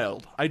the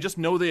wild. I just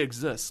know they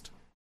exist.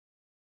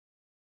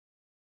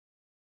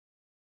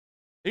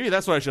 Maybe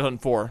that's what I should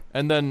hunt for,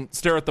 and then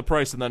stare at the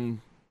price, and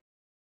then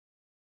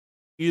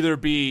either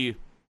be...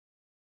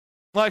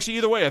 Well, actually,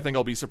 either way, I think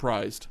I'll be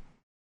surprised.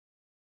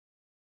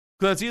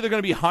 Because it's either going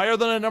to be higher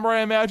than a number I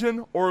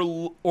imagine,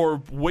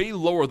 or way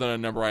lower than a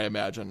number I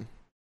imagine.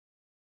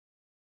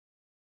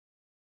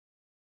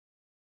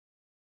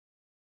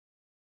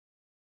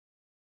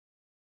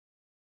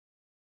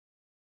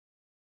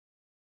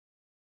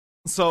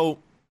 So,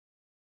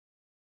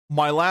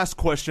 my last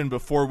question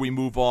before we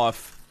move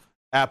off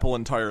Apple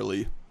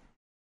entirely.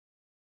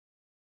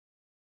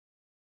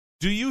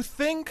 Do you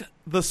think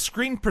the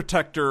screen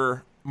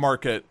protector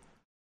market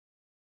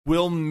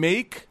will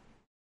make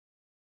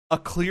a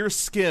clear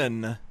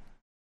skin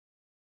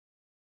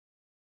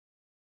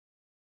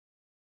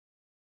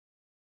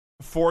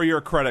for your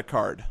credit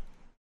card?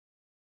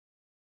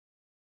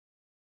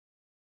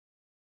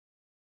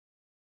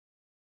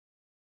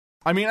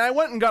 I mean, I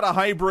went and got a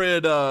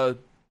hybrid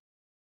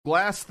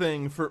glass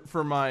thing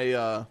for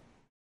my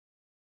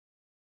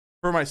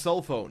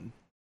cell phone.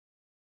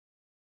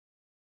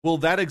 Will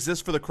that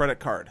exist for the credit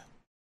card?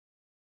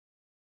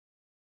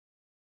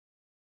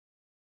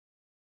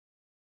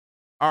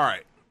 All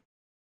right.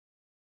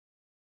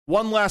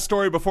 One last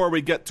story before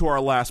we get to our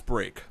last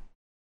break.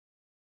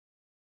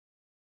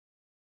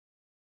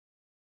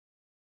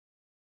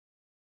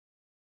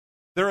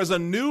 There is a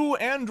new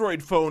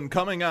Android phone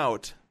coming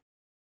out,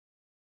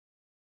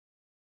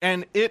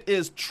 and it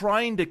is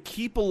trying to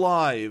keep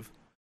alive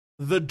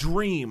the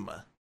dream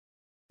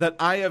that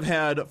I have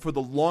had for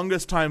the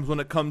longest times when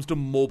it comes to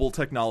mobile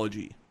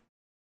technology.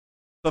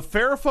 The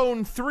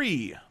Fairphone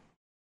 3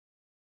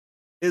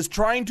 is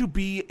trying to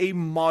be a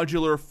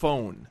modular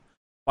phone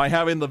by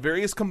having the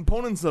various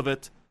components of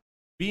it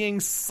being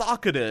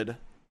socketed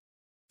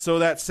so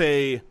that,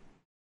 say,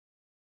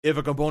 if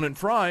a component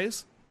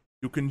fries,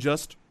 you can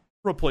just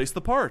replace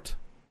the part.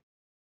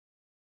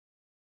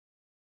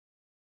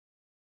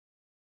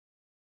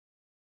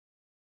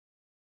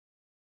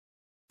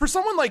 For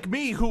someone like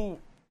me who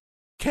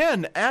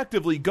can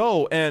actively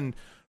go and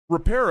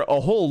repair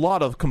a whole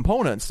lot of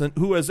components, and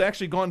who has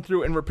actually gone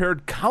through and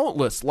repaired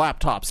countless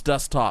laptops,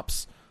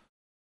 desktops,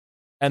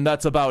 and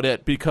that's about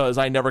it, because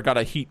I never got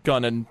a heat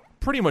gun and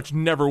pretty much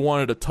never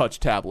wanted to touch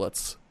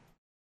tablets.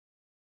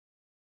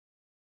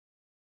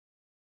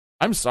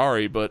 I'm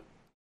sorry, but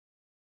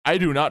I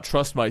do not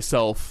trust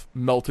myself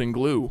melting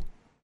glue.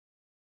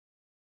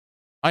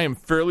 I am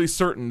fairly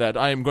certain that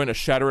I am going to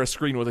shatter a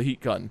screen with a heat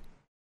gun.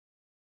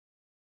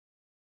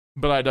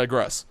 But I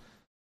digress.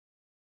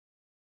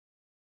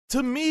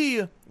 To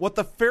me, what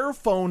the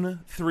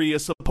Fairphone 3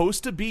 is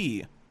supposed to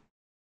be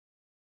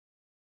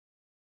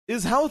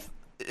is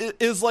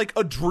is like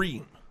a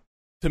dream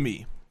to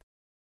me.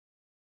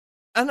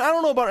 And I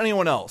don't know about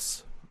anyone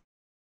else,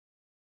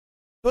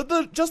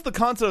 but just the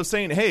concept of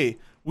saying, hey,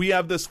 we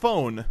have this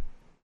phone,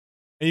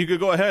 and you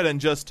could go ahead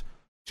and just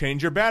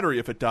change your battery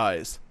if it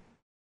dies.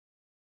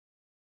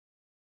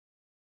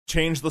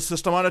 Change the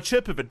system on a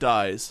chip if it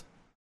dies.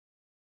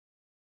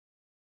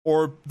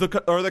 Or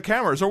the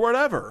cameras, or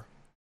whatever.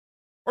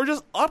 Or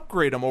just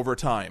upgrade them over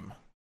time.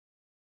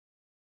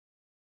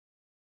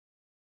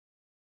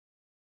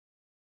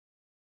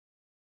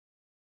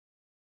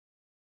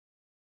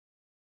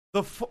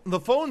 The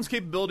phone's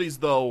capabilities,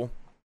 though,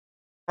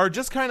 are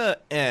just kind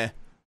of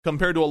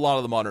compared to a lot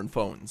of the modern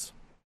phones.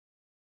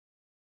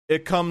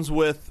 It comes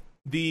with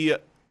the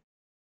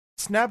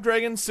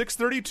Snapdragon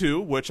 632,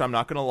 which I'm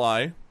not going to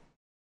lie,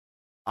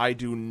 I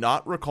do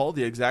not recall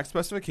the exact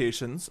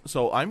specifications,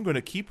 so I'm going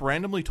to keep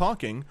randomly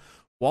talking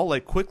while I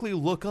quickly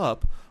look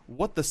up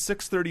what the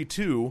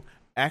 632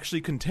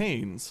 actually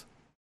contains.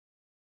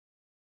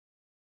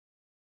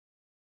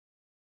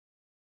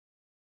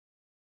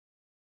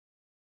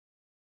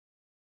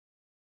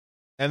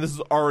 And this is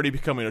already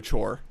becoming a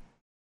chore.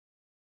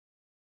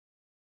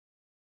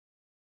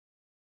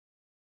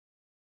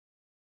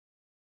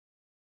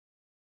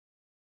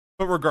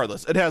 But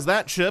regardless, it has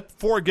that chip,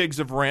 4 gigs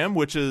of RAM,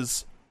 which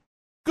is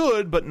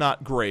good, but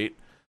not great.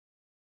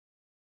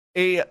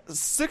 A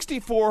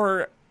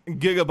 64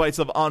 gigabytes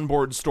of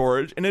onboard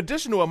storage, in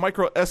addition to a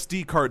micro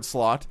SD card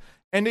slot,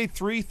 and a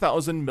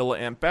 3000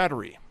 milliamp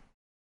battery.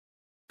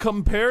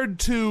 Compared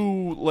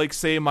to, like,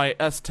 say, my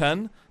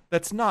S10,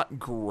 that's not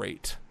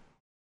great.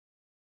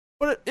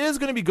 But it is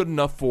going to be good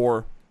enough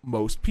for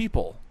most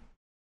people.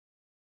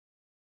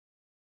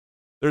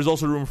 There's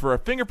also room for a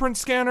fingerprint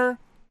scanner,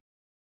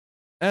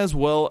 as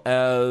well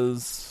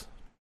as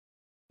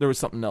there was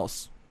something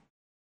else.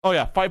 Oh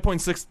yeah,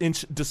 5.6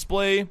 inch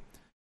display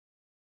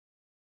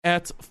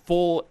at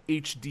full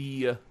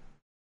HD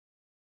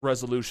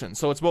resolution.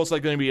 So it's most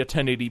likely going to be a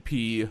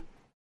 1080p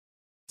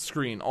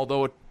screen,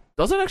 although it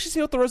doesn't actually say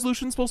what the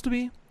resolution is supposed to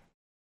be.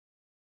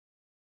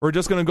 We're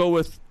just going to go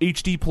with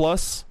HD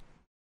plus,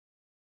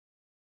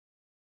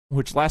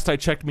 which last I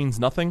checked means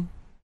nothing.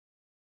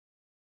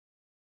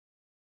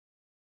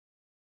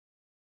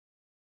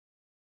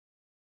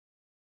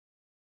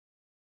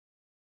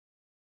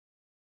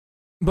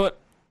 But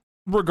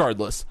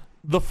regardless,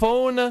 the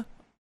phone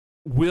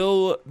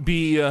will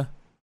be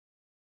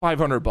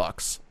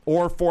 $500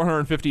 or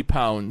 450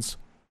 pounds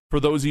for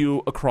those of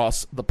you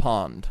across the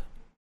pond.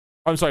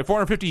 I'm sorry,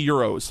 450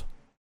 euros.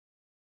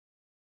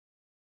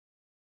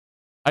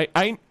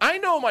 I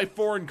know my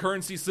foreign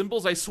currency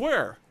symbols, I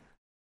swear.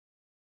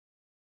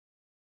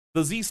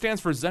 The Z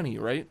stands for Zenny,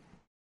 right?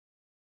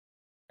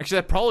 Actually,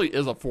 that probably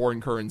is a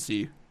foreign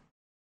currency.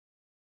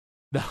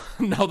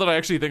 Now that I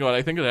actually think about it,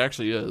 I think it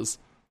actually is.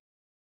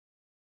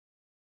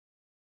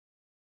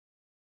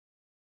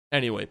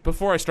 Anyway,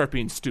 before I start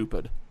being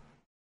stupid,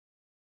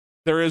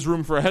 there is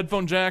room for a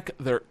headphone jack.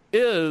 It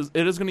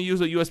is going to use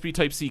a USB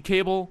Type-C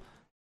cable.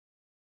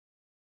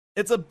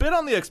 It's a bit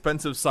on the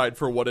expensive side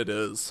for what it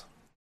is,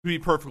 to be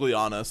perfectly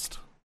honest.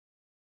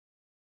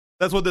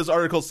 That's what this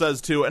article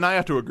says too, and I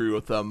have to agree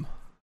with them.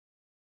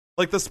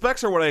 Like, the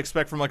specs are what I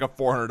expect from like a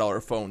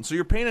 $400 phone, so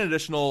you're paying an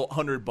additional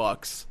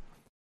 $100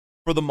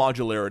 for the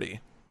modularity.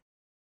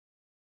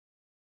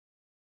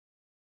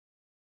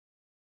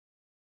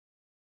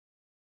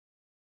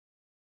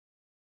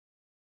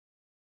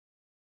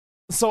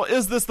 So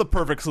is this the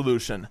perfect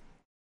solution?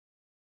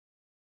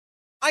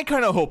 I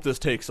kind of hope this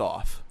takes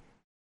off.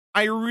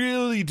 I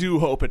really do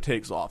hope it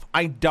takes off.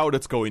 I doubt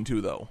it's going to,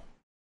 though.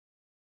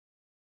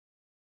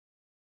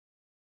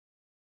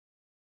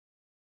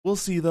 We'll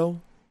see,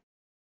 though.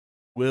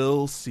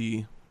 We'll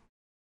see.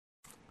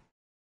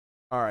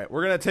 Alright,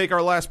 we're going to take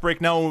our last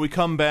break now. When we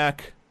come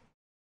back,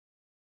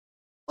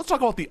 let's talk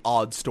about the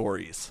odd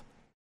stories.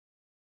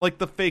 Like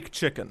the fake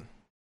chicken.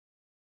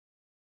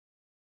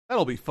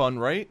 That'll be fun,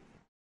 right?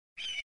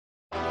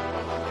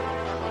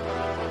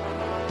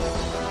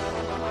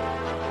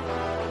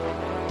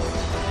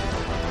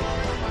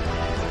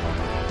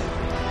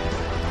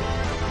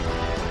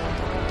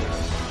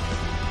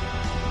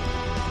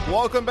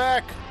 Welcome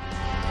back,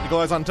 Eagle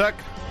Eyes on Tech.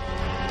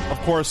 Of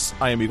course,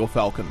 I am Eagle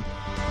Falcon.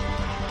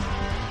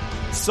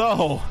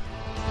 So,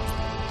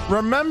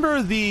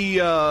 remember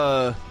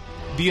the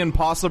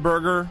Impossible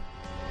Burger?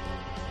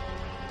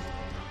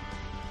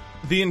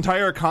 the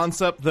entire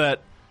concept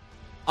that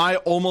I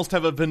almost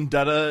have a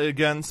vendetta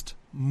against,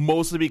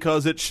 mostly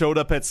because it showed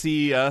up at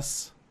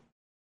CES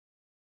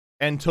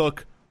and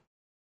took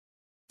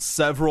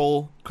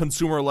several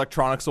Consumer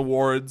Electronics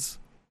Awards,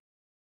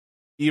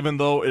 even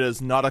though it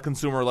is not a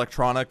consumer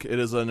electronic, it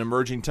is an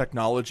emerging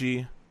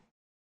technology.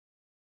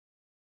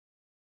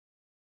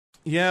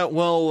 Yeah,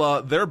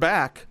 well, they're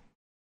back.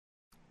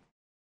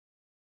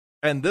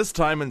 And this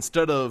time,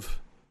 instead of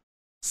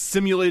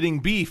simulating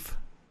beef,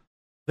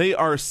 they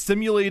are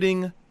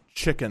simulating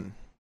chicken.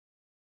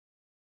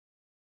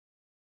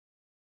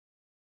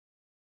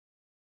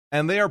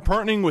 And they are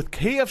partnering with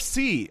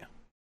KFC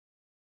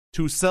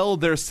to sell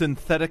their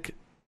synthetic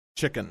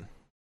chicken.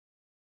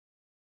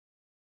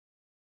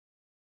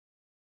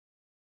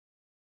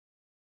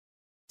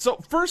 So,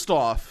 first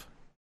off,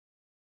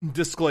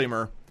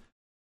 disclaimer,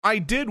 I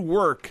did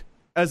work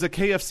as a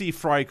KFC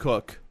fry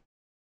cook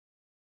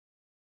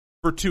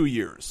for 2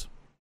 years.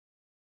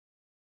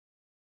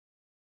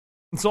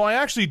 So I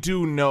actually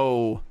do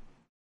know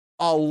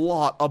a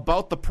lot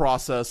about the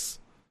process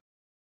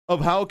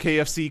of how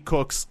KFC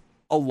cooks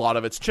a lot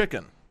of its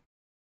chicken.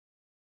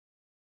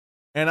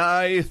 And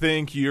I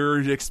think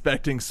you're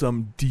expecting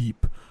some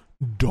deep,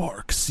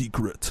 dark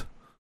secret.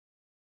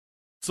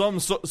 Some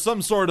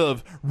sort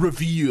of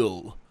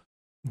reveal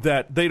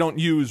that they don't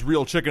use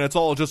real chicken. It's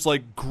all just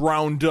like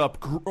ground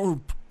up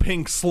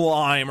pink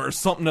slime or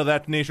something of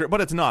that nature.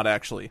 But it's not,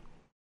 actually.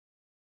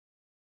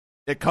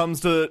 It comes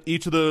to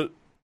each of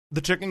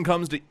the chicken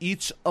comes to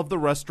each of the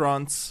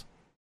restaurants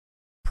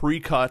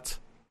pre-cut.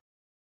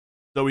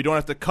 So we don't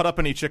have to cut up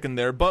any chicken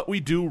there, but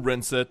we do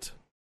rinse it.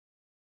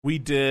 We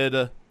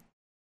did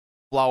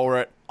flour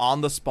it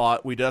on the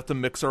spot. We did have to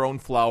mix our own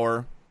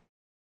flour.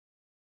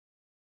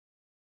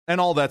 And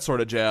all that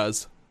sort of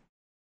jazz.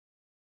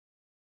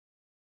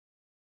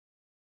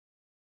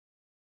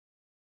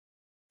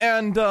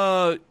 And,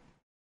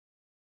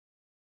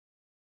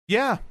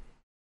 yeah.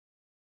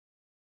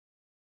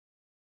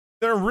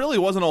 There really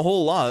wasn't a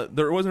whole lot.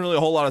 There wasn't really a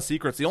whole lot of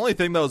secrets. The only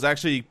thing that was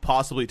actually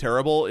possibly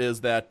terrible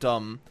is that,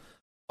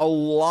 a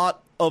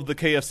lot of the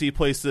KFC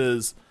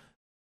places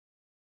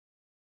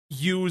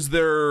use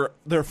their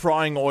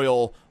frying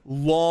oil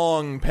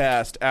long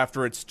past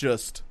after it's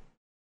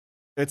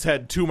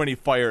had too many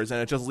fires,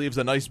 and it just leaves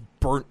a nice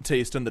burnt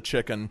taste in the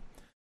chicken.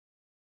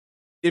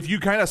 If you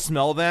kind of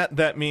smell that,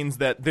 that means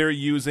that they're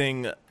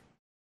using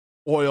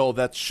oil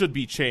that should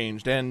be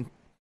changed. And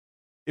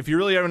if you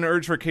really have an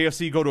urge for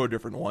KFC, go to a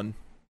different one.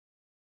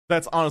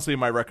 That's honestly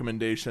my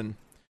recommendation.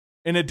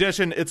 In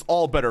addition, it's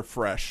all better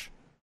fresh.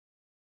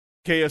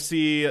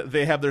 KFC,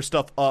 they have their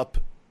stuff up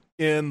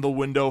in the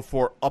window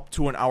for up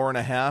to an hour and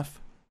a half.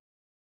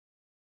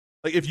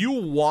 Like, if you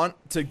want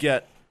to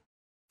get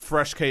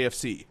fresh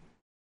KFC,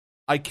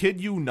 I kid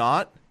you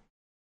not,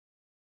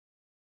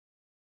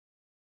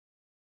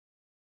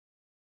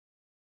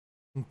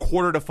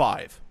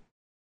 4:45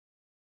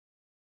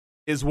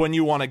 is when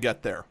you want to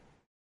get there.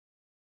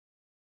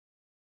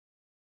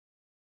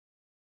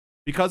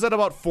 Because at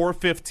about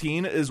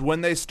 4:15 is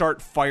when they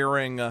start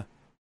firing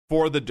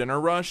for the dinner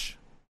rush.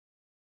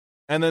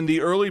 And then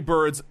the early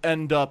birds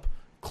end up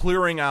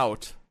clearing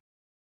out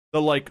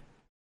the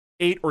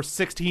 8 or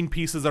 16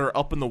 pieces that are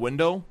up in the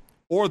window,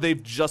 or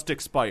they've just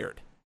expired.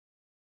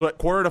 But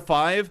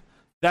 4:45,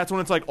 that's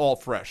when it's all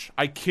fresh.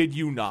 I kid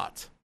you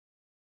not.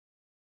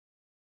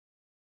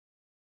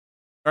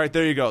 All right,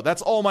 there you go.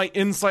 That's all my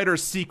insider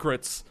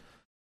secrets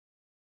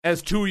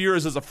as 2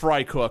 years as a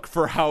fry cook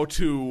for how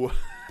to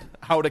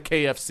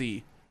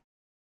KFC.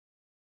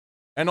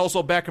 And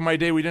also, back in my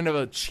day, we didn't have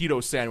a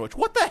Cheeto sandwich.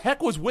 What the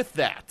heck was with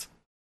that?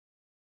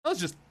 That was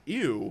just,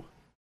 ew.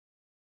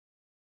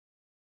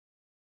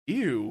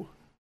 Ew.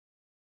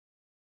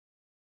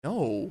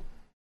 No.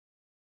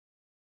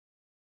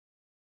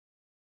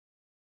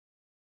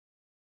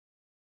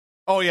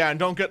 Oh yeah, and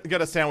don't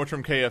get a sandwich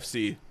from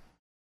KFC.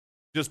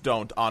 Just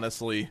don't,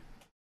 honestly.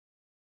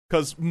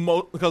 Because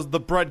the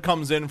bread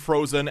comes in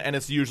frozen, and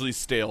it's usually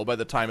stale by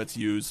the time it's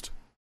used.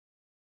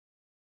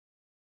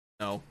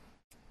 No.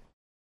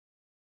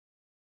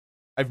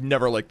 I've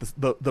never liked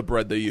the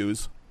bread they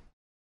use.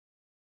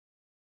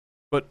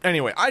 But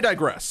anyway, I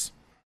digress.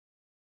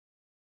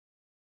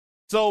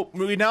 So,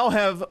 we now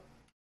have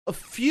a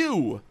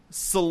few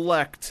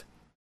select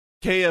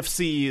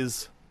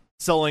KFCs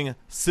selling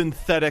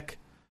synthetic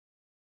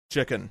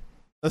chicken.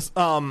 This,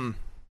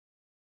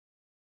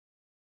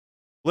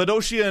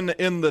 Ledosian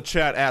in the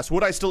chat asked,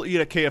 would I still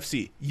eat at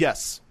KFC?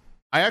 Yes.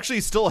 I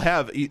actually still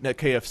have eaten at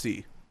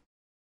KFC.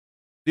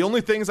 The only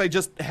things I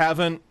just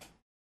haven't...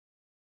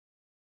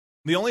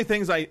 The only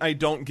things I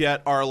don't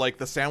get are,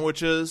 the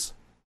sandwiches.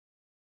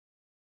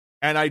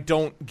 And I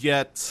don't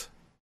get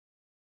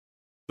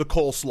the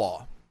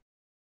coleslaw.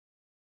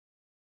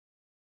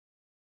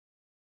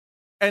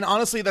 And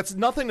honestly, that's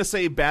nothing to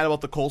say bad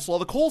about the coleslaw.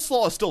 The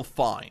coleslaw is still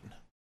fine.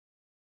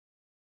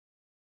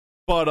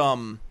 But,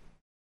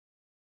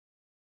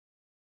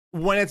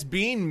 when it's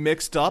being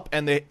mixed up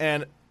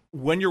and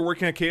when you're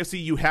working at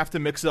KFC, you have to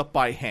mix it up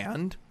by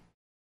hand.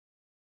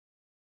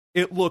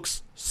 it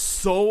looks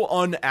so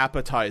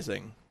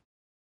unappetizing.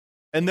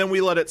 And then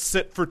we let it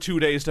sit for 2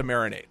 days to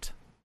marinate.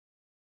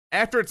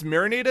 After it's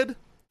marinated,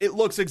 it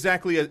looks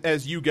exactly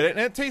as you get it, and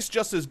it tastes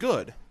just as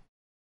good.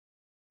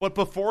 But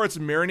before it's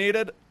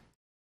marinated,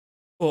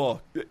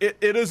 it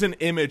is an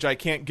image I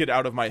can't get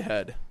out of my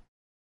head.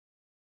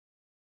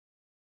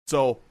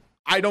 So,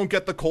 I don't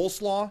get the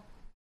coleslaw,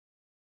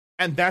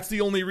 and that's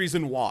the only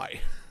reason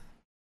why.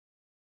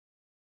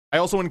 I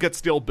also wouldn't get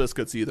stale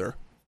biscuits either.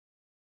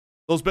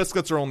 Those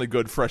biscuits are only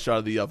good fresh out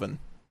of the oven.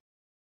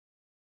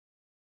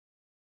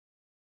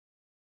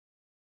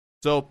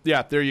 So,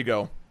 yeah, there you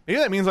go. Maybe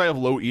that means I have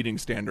low eating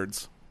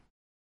standards.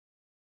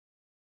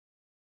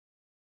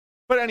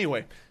 But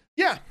anyway,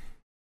 yeah.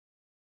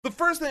 The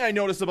first thing I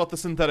noticed about the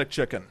synthetic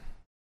chicken.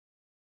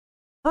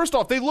 First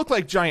off, they look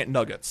like giant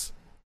nuggets.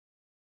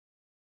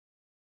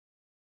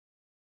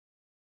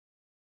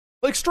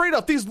 Like, straight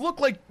up, these look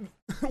like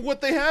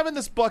what they have in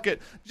this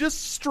bucket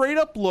just straight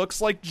up looks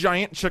like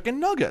giant chicken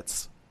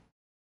nuggets.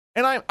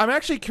 And I'm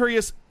actually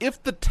curious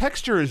if the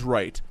texture is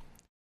right.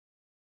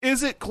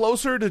 Is it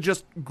closer to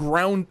just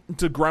ground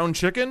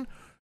chicken?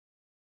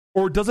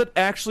 Or does it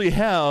actually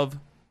have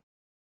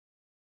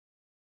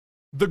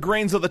the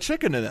grains of the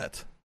chicken in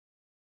it?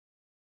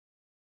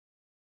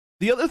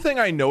 The other thing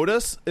I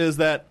notice is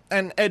that,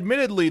 and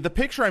admittedly, the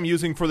picture I'm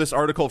using for this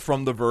article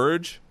from The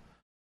Verge,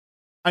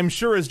 I'm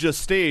sure is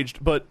just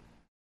staged, but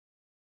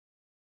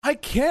I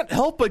can't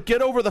help but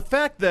get over the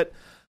fact that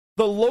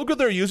the logo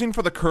they're using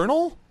for the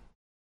kernel,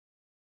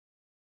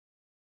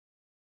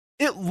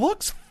 it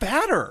looks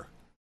fatter.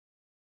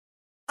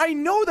 I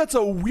know that's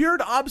a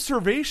weird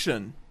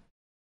observation,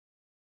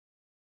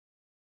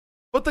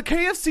 but the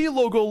KFC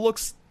logo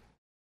looks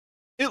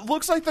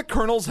like the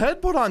Colonel's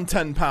head put on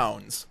 10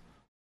 pounds.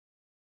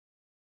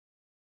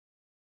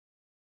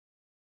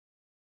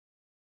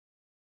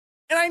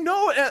 And I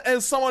know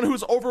as someone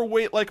who's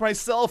overweight like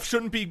myself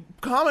shouldn't be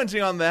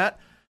commenting on that.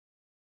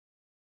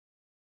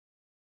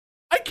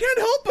 I can't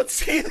help but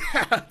see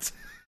that.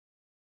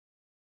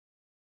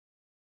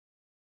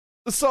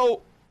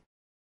 So,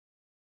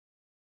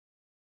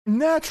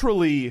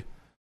 naturally,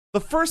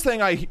 the first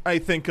thing I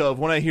think of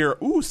when I hear,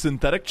 ooh,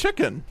 synthetic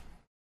chicken,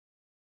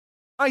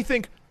 I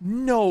think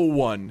no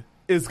one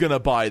is going to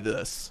buy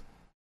this.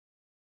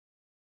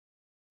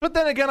 But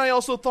then again, I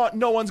also thought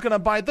no one's going to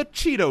buy the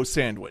Cheeto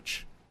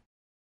sandwich.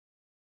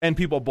 And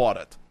people bought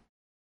it.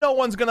 No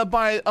one's going to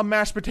buy a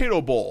mashed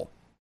potato bowl.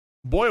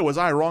 Boy, was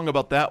I wrong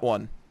about that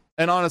one.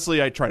 And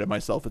honestly, I tried it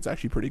myself. It's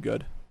actually pretty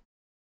good.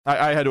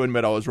 I had to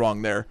admit I was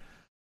wrong there.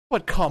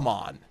 But come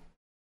on.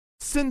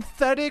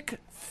 Synthetic,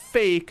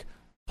 fake,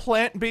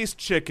 plant-based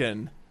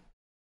chicken.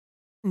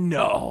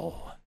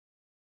 No.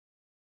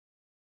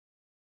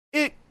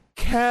 It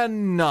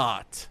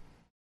cannot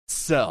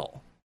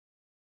sell.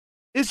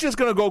 It's just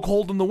going to go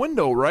cold in the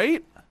window,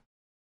 right?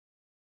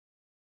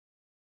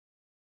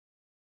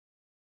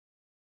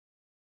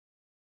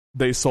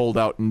 They sold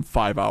out in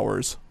 5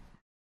 hours.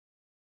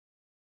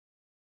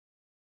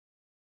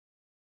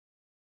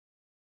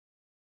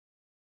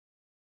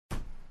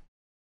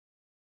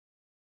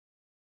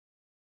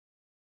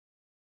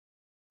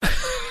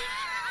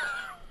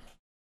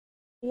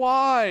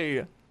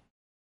 Why?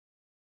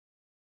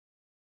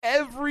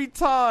 Every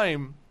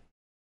time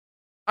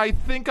I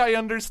think I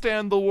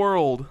understand the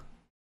world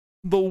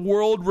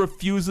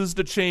refuses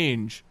to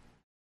change.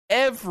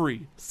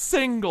 Every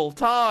single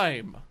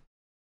time.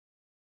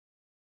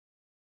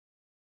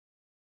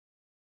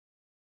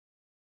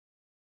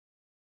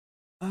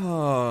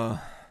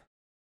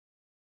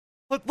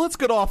 Let's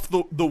get off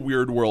the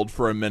weird world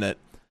for a minute.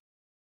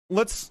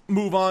 Let's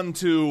move on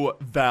to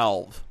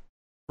Valve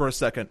for a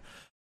second.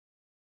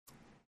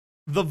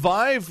 The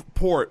Vive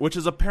port, which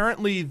is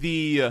apparently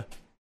the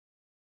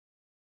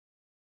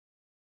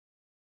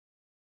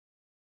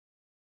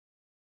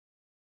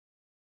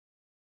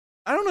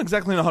I don't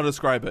exactly know how to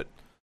describe it.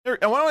 Why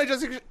don't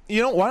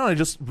I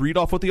just read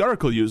off what the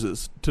article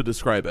uses to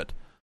describe it?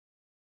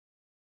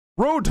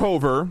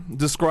 Rotover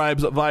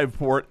describes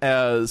Viveport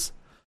as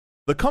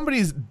the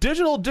company's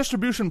digital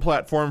distribution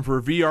platform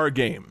for VR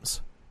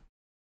games.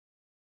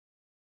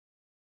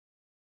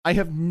 I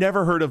have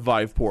never heard of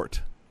Viveport.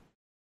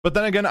 But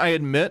then again, I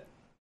admit,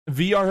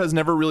 VR has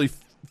never really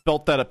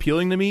felt that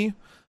appealing to me.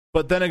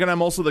 But then again,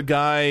 I'm also the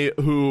guy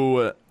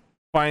who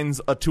finds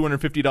a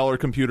 $250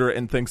 computer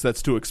and thinks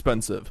that's too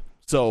expensive.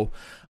 So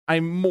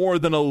I'm more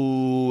than a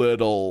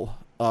little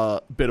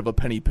bit of a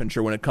penny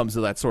pincher when it comes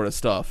to that sort of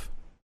stuff.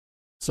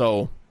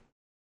 So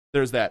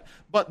there's that.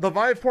 But the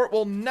Viveport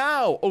will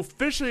now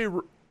officially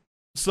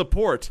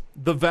support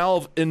the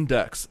Valve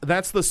Index.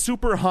 That's the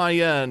super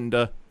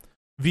high-end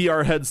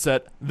VR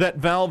headset that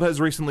Valve has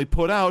recently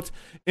put out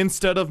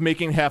instead of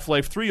making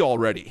Half-Life 3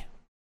 already.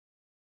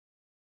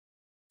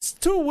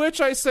 To which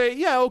I say,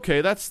 yeah,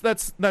 okay, that's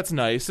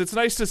nice. It's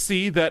nice to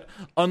see that,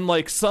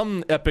 unlike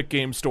some Epic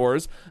game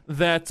stores,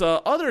 that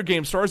other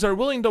game stores are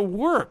willing to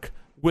work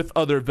with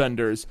other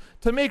vendors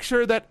to make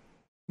sure that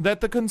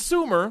the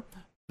consumer,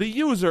 the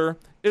user,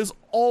 is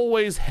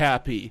always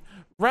happy,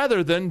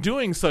 rather than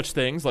doing such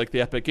things like the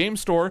Epic Game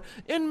Store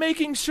in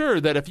making sure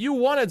that if you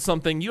wanted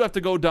something, you have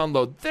to go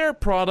download their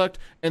product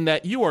and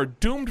that you are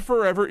doomed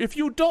forever if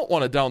you don't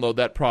want to download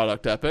that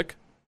product, Epic.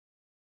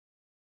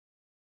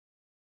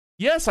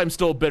 Yes, I'm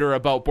still bitter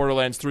about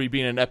Borderlands 3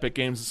 being an Epic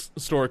Games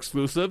Store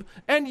exclusive,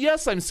 and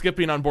yes, I'm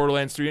skipping on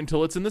Borderlands 3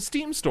 until it's in the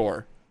Steam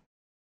store.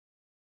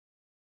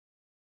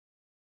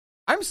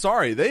 I'm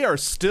sorry, they are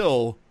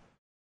still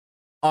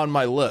on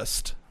my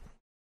list.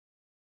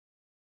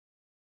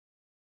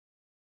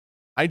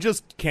 I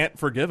just can't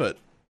forgive it.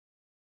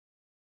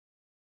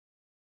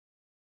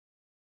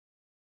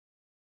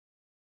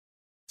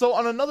 So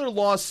on another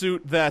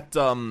lawsuit that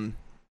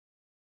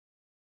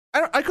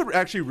I could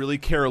actually really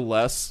care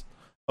less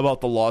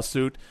about the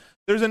lawsuit.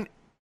 There's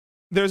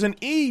an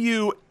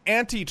EU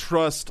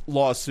antitrust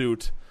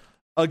lawsuit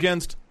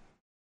against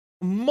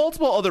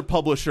multiple other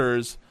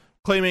publishers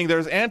claiming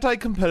there's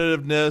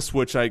anti-competitiveness,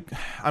 which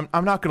I'm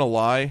not gonna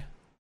lie.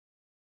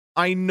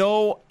 I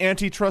know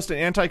antitrust and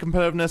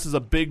anti-competitiveness is a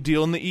big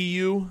deal in the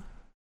EU,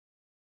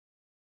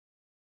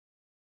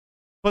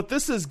 but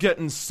this is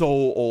getting so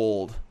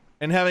old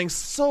and having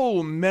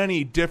so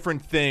many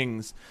different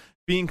things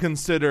being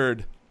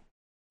considered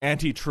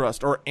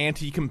antitrust or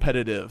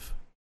anti-competitive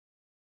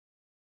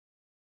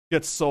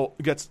gets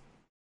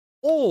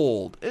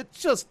old. It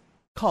just,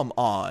 come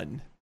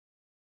on.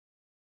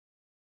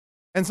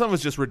 And some of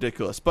it's just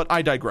ridiculous, but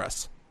I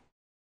digress.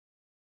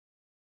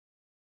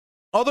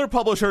 Other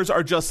publishers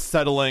are just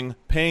settling,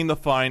 paying the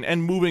fine,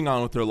 and moving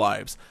on with their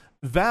lives.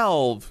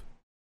 Valve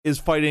is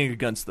fighting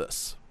against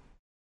this.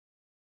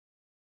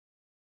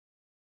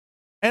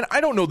 And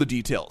I don't know the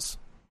details.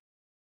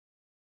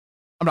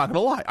 I'm not going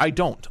to lie, I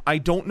don't. I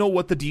don't know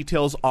what the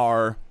details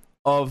are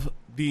of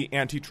the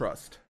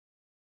antitrust.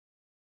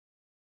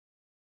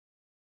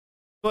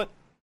 But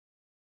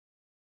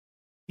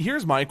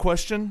here's my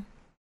question.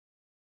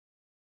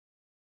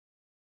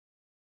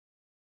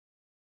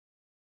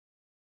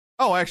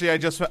 Oh, actually, I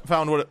just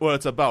found what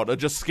it's about.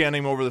 Just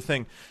scanning over the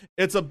thing.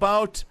 It's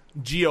about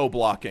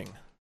geo-blocking.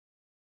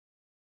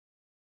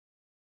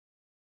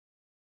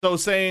 So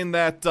saying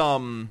that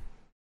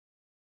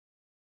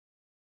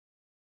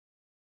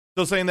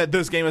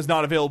this game is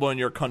not available in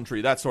your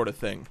country, that sort of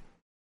thing.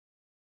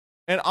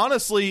 And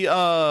honestly,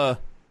 yeah,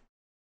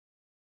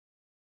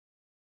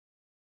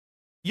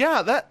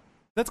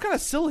 that's kind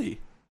of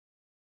silly.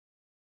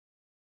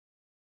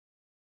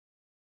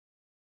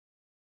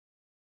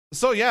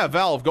 So yeah,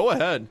 Valve, go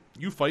ahead.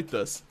 You fight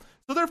this.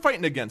 So they're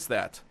fighting against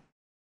that.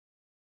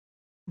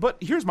 But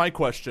here's my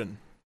question.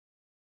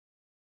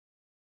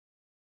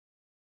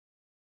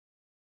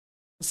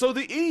 So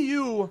the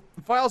EU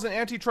files an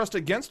antitrust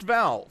against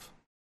Valve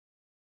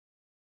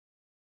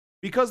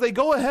because they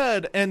go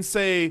ahead and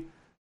say,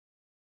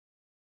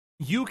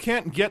 you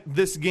can't get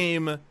this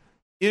game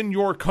in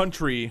your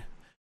country.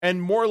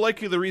 And more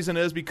likely the reason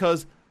is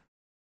because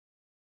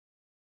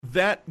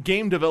that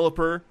game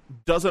developer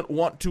doesn't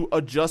want to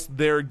adjust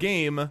their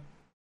game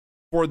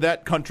for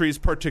that country's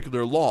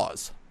particular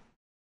laws.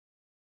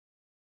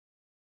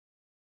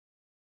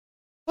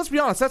 Let's be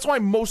honest, that's why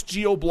most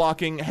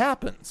geo-blocking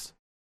happens.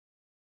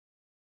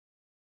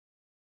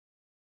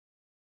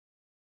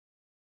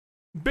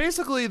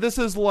 Basically, this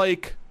is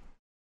like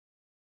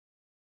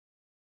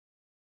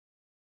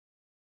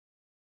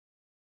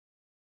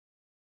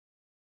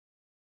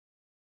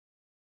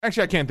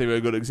actually, I can't think of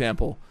a good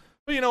example.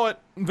 But you know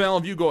what,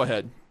 Valve, you go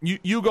ahead.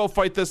 You go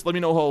fight this. Let me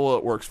know how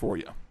it works for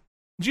you.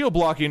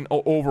 Geo-blocking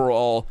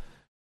overall,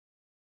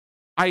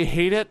 I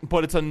hate it,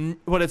 but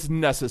it's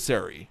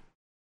necessary.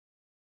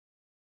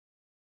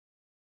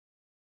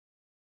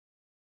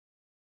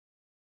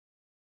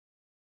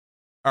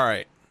 All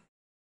right.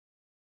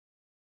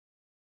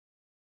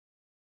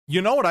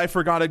 You know what I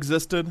forgot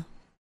existed?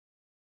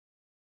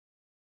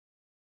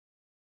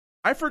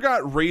 I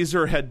forgot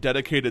Razer had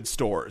dedicated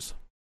stores.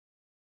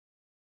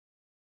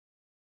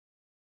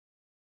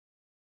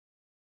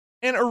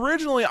 And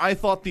originally, I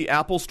thought the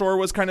Apple Store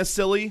was kind of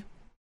silly.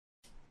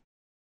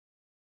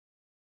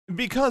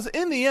 Because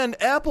in the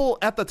end, Apple,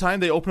 at the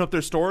time they opened up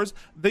their stores,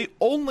 they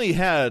only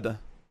had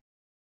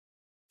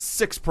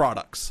 6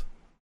 products.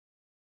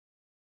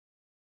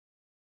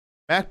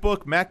 MacBook,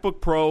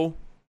 MacBook Pro,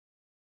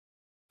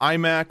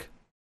 iMac,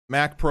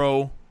 Mac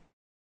Pro,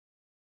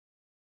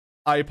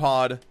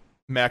 iPod,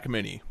 Mac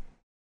Mini.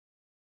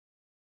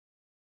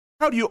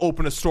 How do you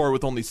open a store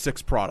with only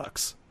 6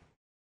 products?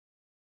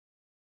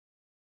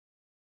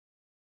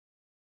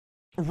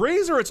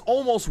 Razer, it's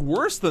almost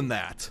worse than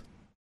that.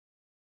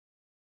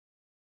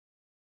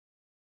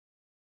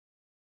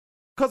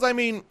 Because, I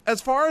mean, as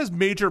far as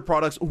major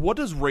products, what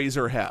does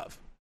Razer have?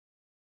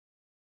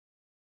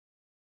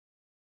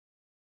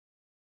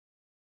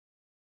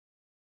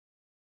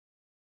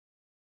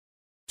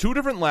 Two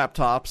different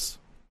laptops,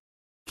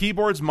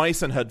 keyboards,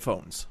 mice, and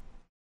headphones.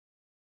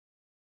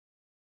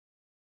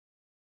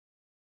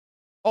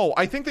 Oh,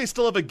 I think they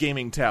still have a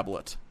gaming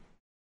tablet.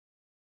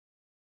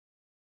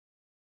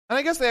 And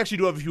I guess they actually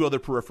do have a few other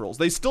peripherals.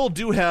 They still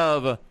do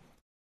have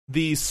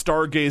the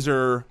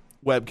Stargazer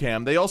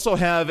webcam. They also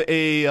have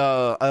a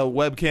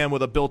webcam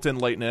with a built-in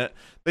light in it.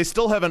 They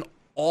still have an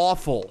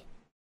awful,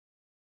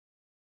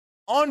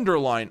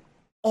 underline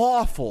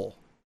awful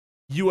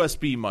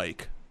USB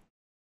mic.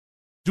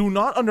 Do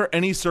not under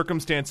any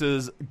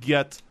circumstances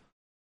get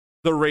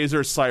the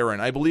Razer Siren.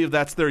 I believe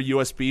that's their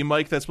USB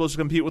mic that's supposed to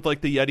compete with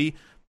like the Yeti.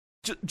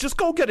 Just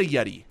go get a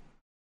Yeti.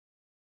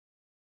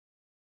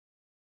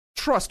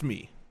 Trust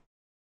me.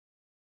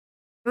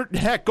 Or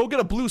heck, go get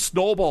a Blue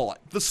Snowball.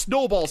 The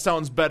Snowball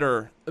sounds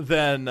better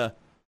than the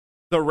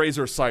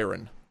Razer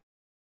Siren.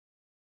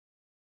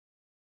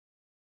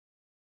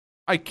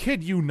 I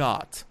kid you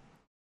not.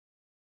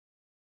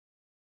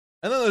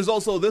 And then there's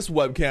also this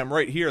webcam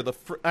right here.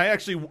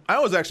 I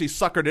was actually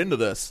suckered into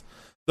this.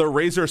 The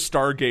Razer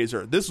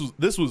Stargazer.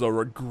 This was a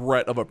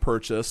regret of a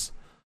purchase.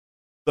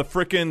 The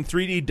frickin'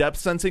 3D depth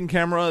sensing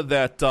camera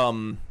that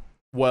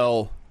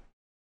well,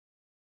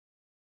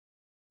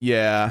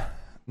 yeah,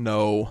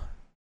 no.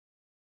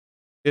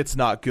 It's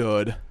not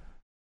good.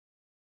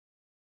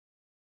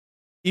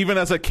 Even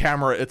as a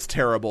camera, it's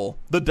terrible.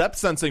 The depth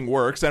sensing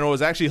works, and it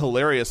was actually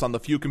hilarious on the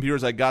few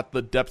computers I got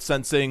the depth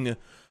sensing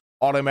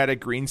automatic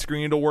green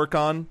screen to work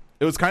on.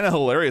 It was kind of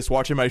hilarious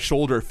watching my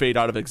shoulder fade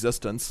out of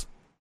existence.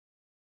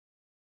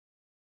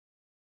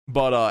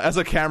 But as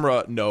a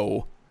camera,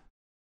 no.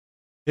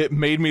 It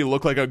made me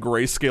look like a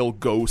grayscale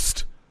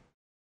ghost.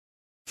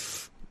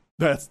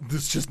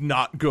 That's just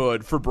not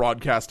good for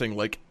broadcasting,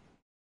 like,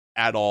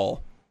 at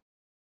all.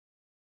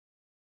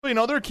 But, you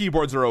know, their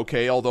keyboards are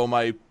okay, although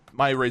my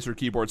Razer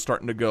keyboard's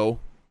starting to go.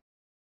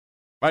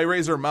 My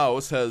Razer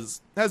mouse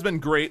has been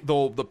great,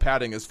 though the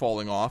padding is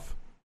falling off.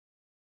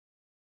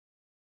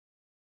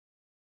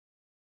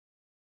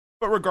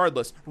 But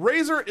regardless,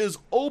 Razer is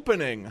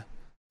opening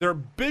their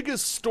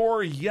biggest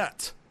store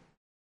yet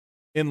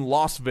in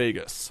Las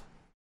Vegas.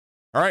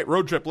 All right,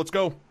 road trip, let's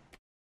go.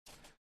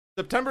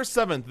 September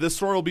 7th, this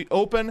store will be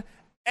open,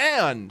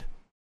 and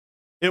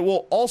it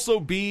will also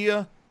be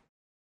an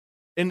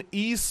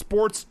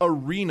esports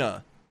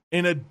arena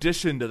in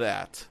addition to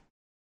that.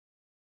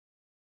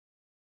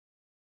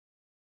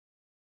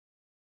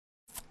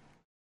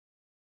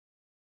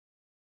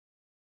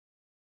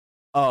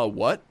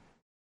 What?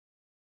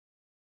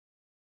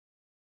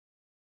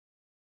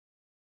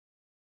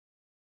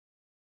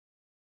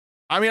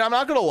 I mean, I'm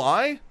not gonna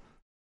lie.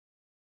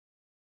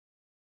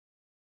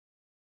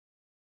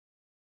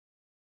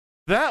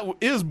 That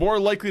is more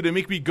likely to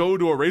make me go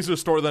to a Razer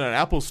store than an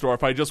Apple store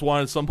if I just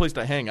wanted someplace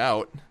to hang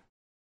out.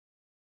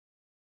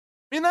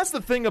 I mean, that's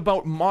the thing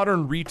about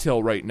modern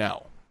retail right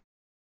now.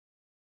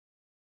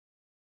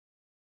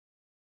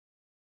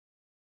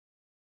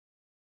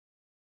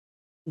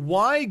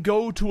 Why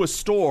go to a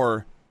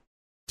store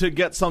to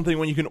get something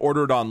when you can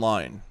order it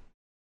online?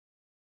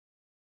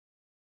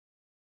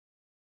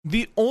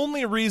 There's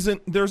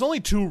only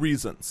two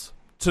reasons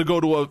to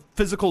go to a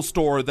physical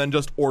store than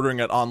just ordering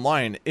it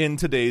online in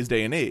today's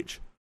day and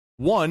age.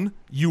 One,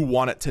 you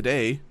want it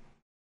today.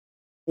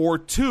 Or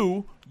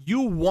two,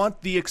 you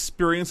want the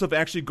experience of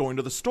actually going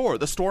to the store.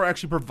 The store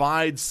actually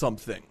provides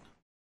something.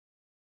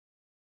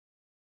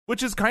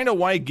 Which is kind of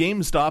why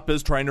GameStop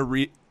is trying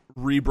to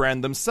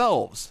rebrand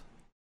themselves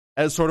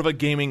as sort of a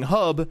gaming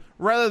hub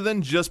rather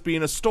than just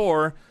being a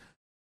store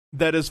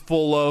that is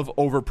full of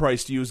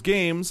overpriced used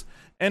games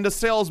and a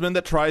salesman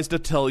that tries to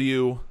tell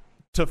you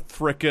to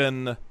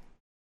frickin'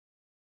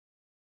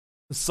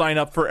 sign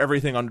up for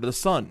everything under the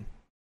sun.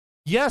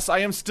 Yes, I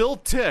am still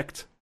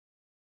ticked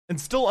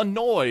and still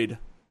annoyed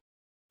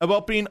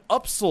about being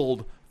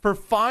upsold for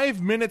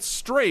 5 minutes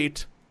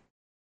straight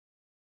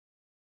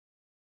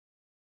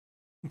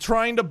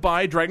trying to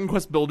buy Dragon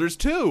Quest Builders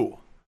 2.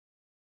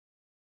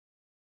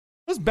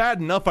 It was bad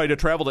enough I had to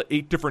travel to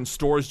 8 different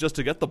stores just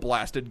to get the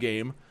blasted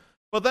game,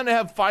 but then to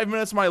have 5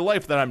 minutes of my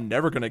life that I'm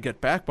never going to get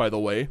back, by the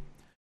way,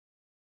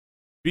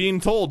 being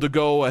told to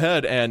go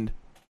ahead and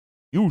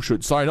you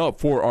should sign up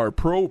for our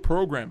pro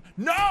program.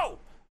 No!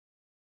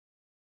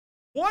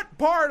 What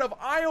part of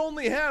I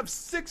only have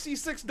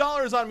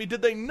 $66 on me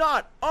did they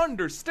not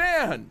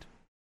understand?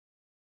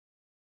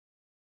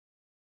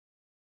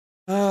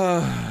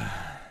 But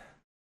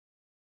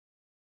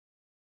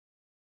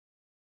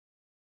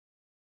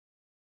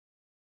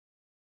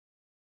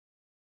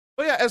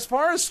yeah, as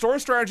far as store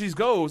strategies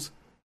goes,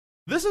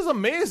 this is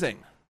amazing.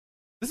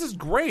 This is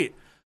great.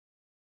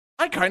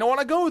 I kind of want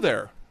to go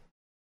there.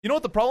 You know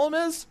what the problem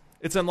is?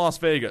 It's in Las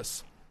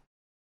Vegas.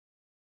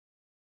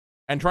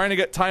 And trying to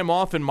get time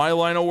off in my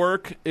line of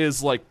work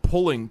is like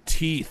pulling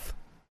teeth.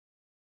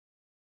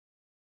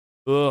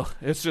 Ugh,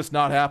 it's just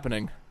not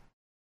happening.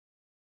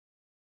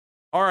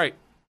 All right.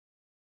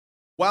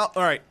 Well,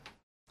 all right.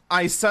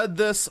 I said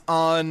this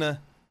on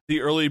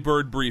the early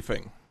bird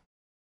briefing.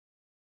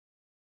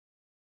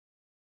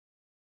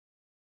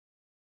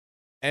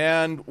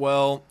 And,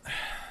 well,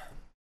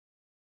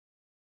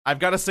 I've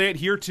got to say it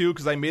here, too,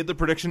 because I made the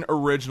prediction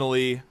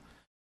originally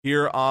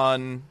here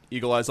on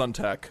Eagle Eyes on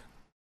Tech.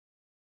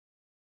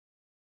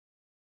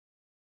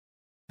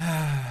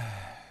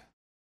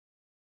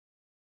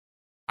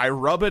 I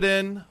rub it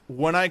in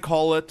when I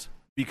call it,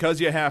 because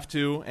you have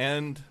to,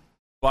 and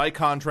By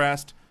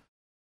contrast,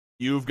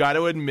 you've got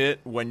to admit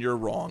when you're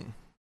wrong.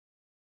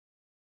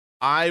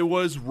 I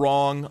was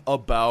wrong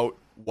about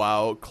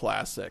WoW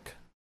Classic.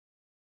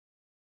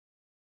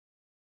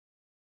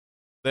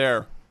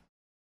 There.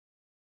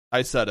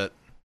 I said it.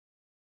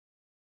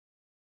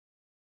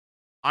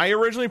 I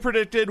originally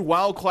predicted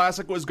WoW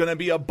Classic was going to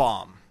be a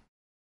bomb.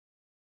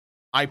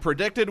 I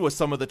predicted with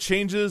some of the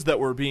changes that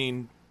were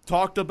being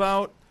talked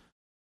about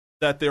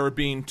that they were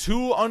being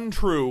too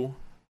untrue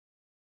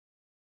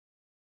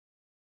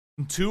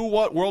to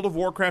what World of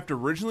Warcraft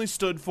originally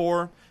stood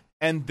for,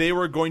 and they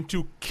were going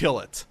to kill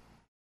it.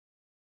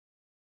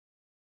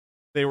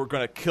 They were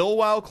going to kill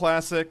WoW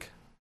Classic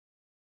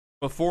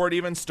before it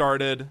even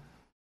started.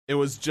 It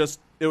was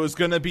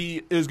going to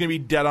be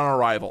dead on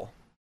arrival.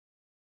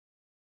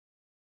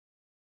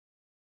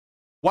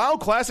 WoW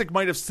Classic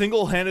might have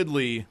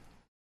single-handedly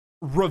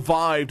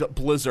revived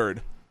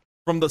Blizzard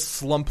from the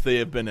slump they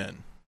have been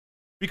in.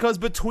 Because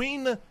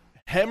between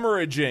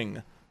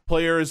hemorrhaging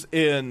players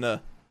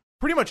in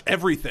pretty much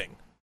everything,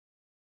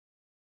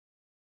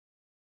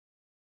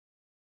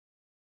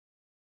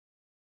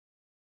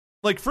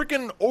 like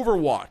freaking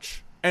Overwatch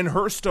and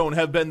Hearthstone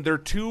have been their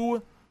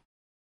two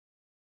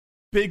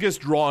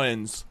biggest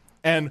draw-ins,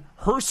 and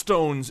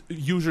Hearthstone's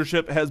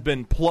usership has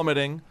been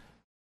plummeting,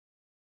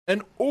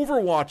 and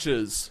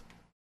Overwatch's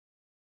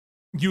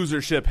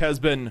usership has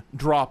been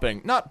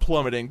dropping. Not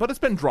plummeting, but it's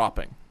been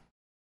dropping.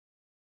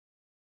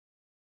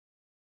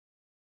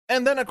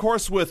 And then, of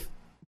course, with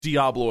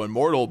Diablo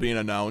Immortal being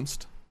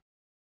announced,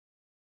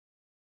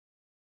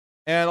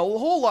 and a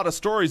whole lot of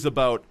stories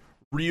about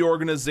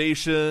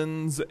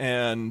reorganizations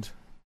and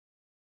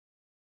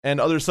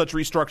other such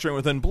restructuring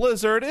within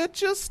Blizzard, it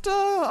just,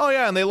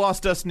 and they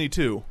lost Destiny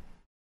 2.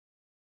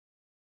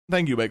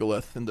 Thank you,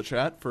 Megalith, in the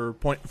chat for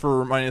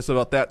reminding us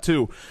about that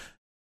too.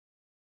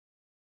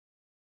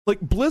 Like,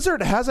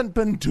 Blizzard hasn't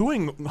been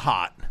doing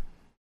hot.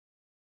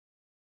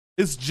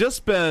 It's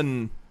just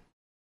been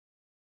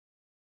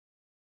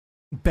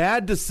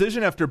bad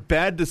decision after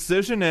bad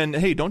decision, and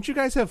hey, don't you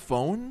guys have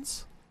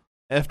phones?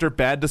 After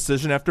bad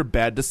decision after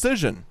bad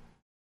decision.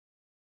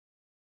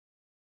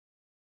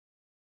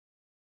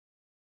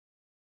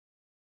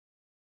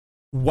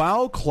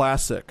 WoW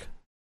Classic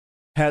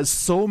has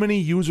so many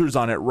users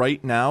on it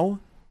right now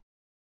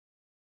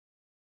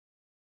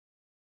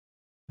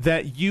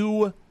that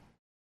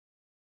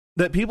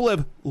people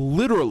have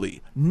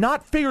literally,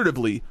 not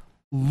figuratively,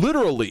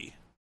 literally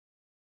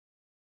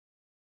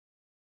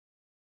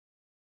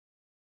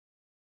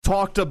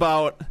talked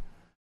about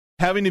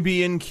having to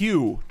be in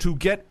queue to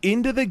get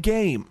into the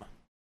game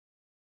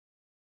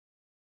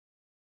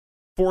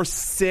for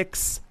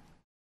 6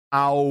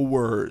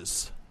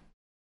 hours.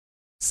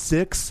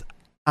 6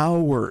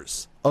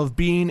 hours of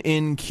being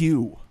in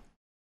queue.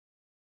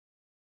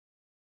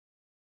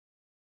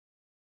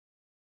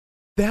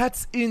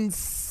 That's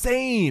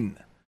insane.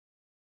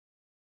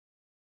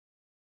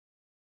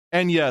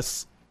 And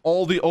yes,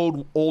 all the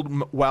old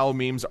WoW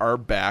memes are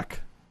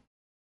back,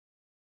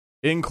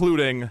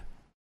 including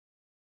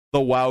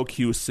the WoW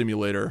queue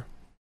simulator.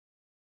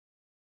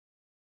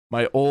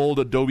 My old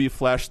Adobe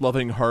Flash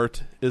loving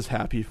heart is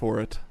happy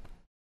for it.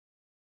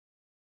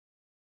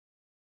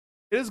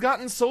 It has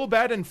gotten so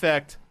bad, in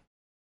fact,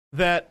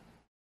 that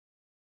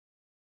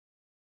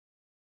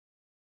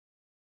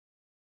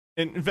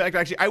in fact,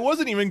 actually, I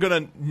wasn't even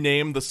going to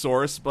name the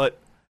source, but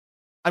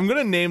I'm going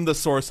to name the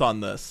source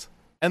on this.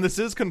 And this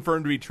is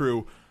confirmed to be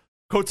true.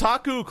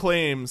 Kotaku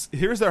claims,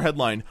 here's their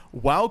headline: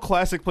 WoW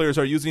Classic players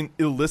are using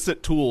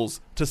illicit tools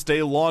to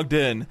stay logged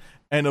in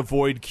and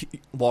avoid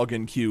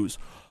login queues.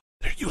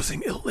 They're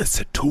using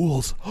illicit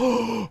tools.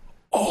 Oh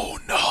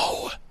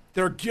no.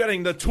 They're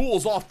getting the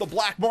tools off the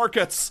black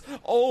markets.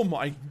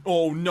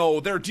 Oh no,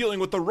 they're dealing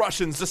with the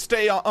Russians to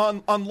stay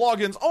on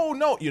logins. Oh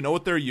no, you know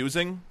what they're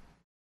using?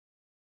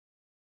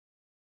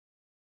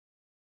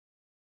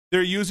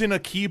 They're using a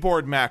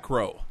keyboard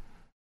macro.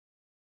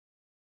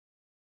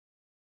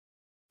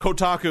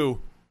 Kotaku,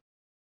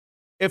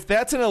 if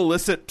that's an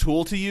illicit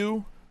tool to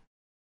you,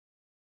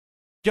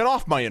 get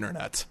off my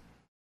internet.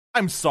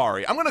 I'm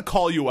sorry. I'm going to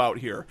call you out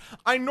here.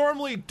 I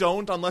normally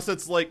don't, unless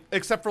it's like,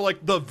 except for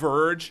like The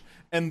Verge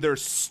and their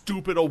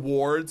stupid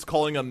awards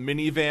calling a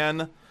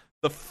minivan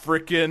the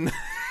frickin'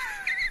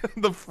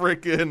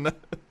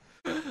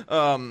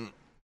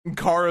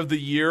 car of the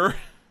year.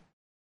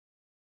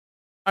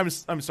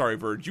 I'm sorry,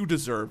 Verge. You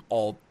deserve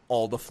all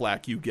the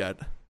flack you get.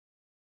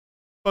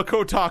 But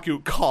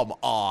Kotaku, come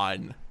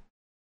on.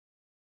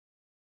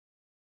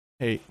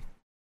 Hey,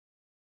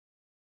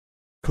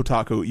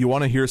 Kotaku, you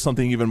want to hear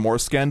something even more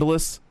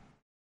scandalous?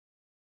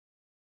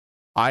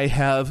 I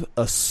have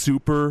a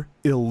super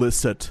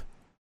illicit,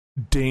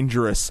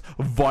 dangerous,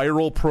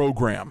 viral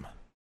program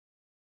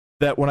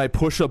that when I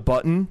push a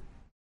button,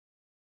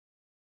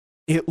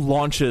 it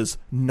launches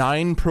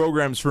 9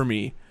 programs for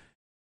me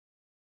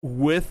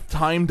with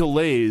time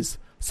delays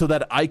so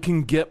that I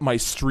can get my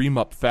stream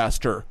up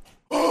faster.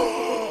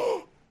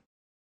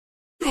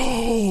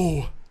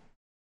 Oh,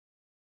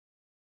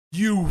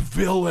 you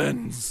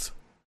villains.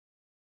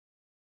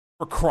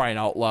 For crying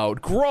out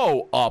loud.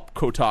 Grow up,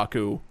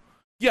 Kotaku.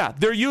 Yeah,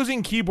 they're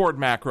using keyboard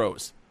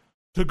macros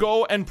to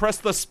go and press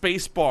the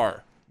space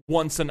bar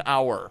once an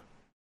hour.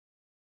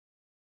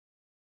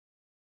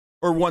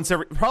 Or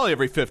probably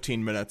every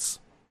 15 minutes.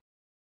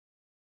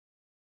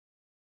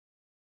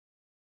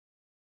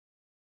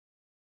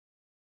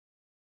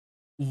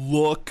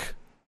 Look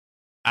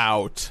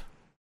out.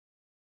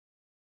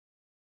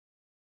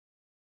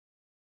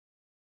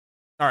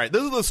 All right,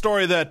 this is the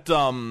story that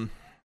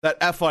that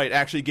F-Fight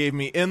actually gave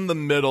me in the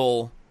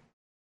middle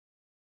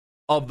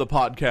of the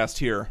podcast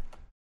here.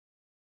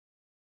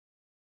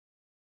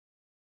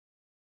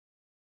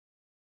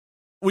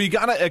 We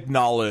gotta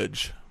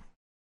acknowledge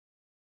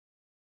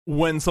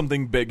when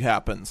something big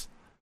happens.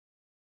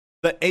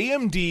 The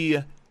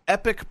AMD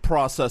EPYC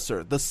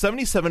processor, the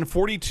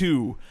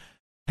 7742,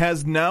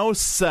 has now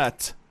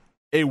set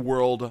a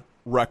world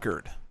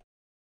record.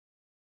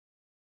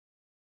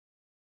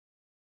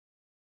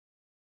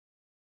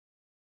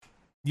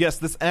 Yes,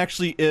 this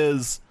actually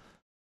is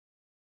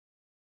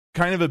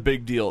kind of a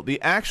big deal.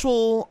 The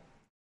actual...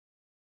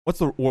 What's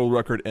the world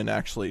record in,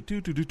 actually?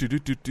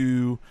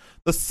 The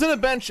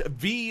Cinebench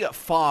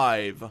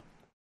V5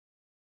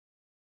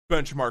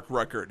 benchmark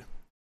record.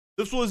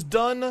 This was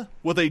done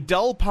with a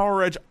Dell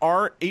PowerEdge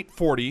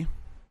R840.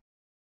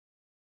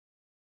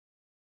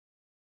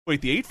 Wait,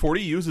 the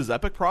 840 uses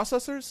EPYC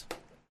processors?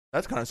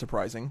 That's kind of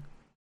surprising.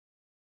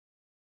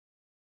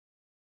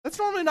 That's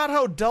normally not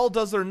how Dell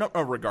does their...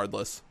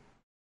 regardless.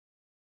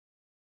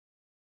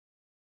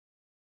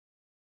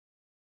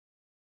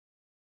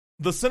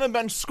 The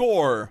Cinebench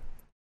score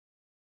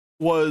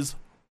was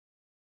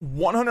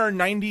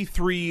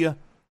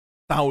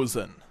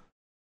 193,000.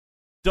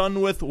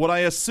 Done with what I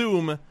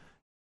assume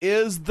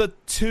is the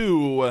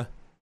two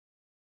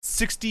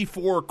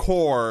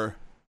 64-core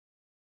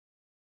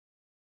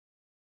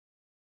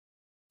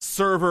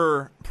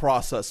server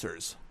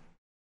processors.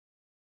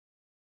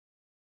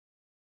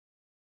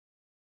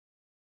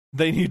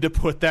 They need to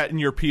put that in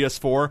your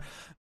PS4.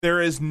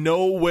 There is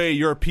no way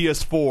your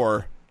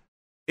PS4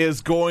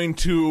 is going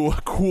to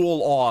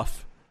cool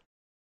off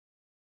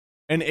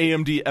an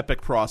AMD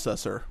EPYC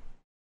processor.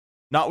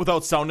 Not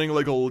without sounding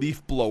like a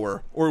leaf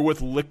blower or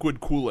with liquid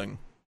cooling.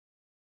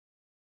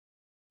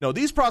 No,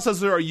 these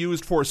processors are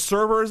used for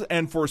servers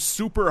and for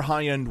super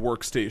high-end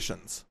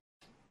workstations.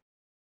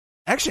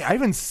 Actually, I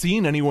haven't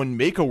seen anyone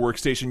make a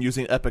workstation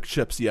using EPYC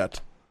chips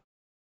yet.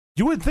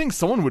 You would think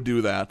someone would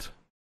do that.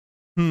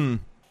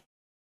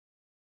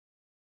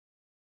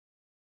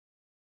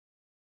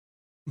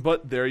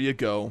 But there you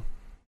go.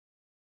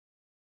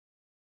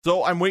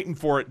 So I'm waiting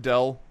for it,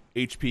 Dell,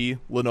 HP,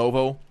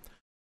 Lenovo.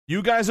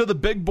 You guys are the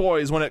big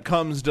boys when it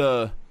comes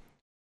to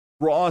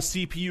raw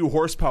CPU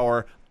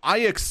horsepower. I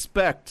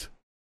expect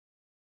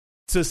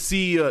to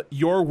see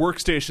your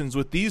workstations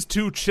with these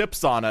two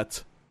chips on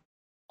it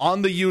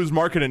on the used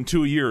market in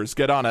 2 years.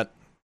 Get on it.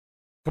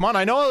 Come on,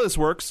 I know how this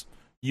works.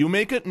 You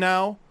make it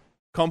now.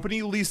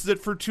 Company leases it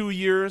for 2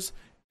 years.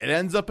 It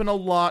ends up in a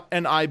lot,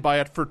 and I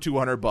buy it for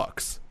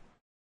 $200.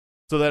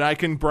 So that I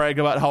can brag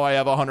about how I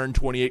have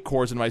 128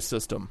 cores in my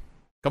system.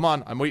 Come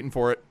on, I'm waiting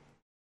for it.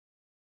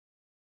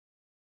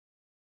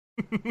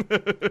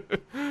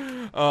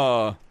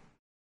 Alright,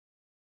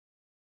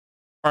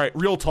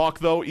 real talk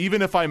though,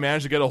 even if I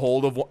manage to get a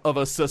hold of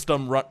a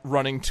system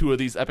running two of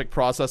these EPYC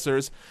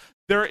processors,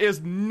 there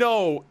is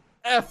no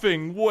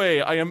effing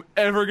way I am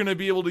ever going to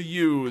be able to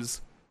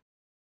use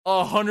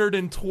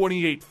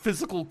 128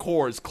 physical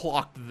cores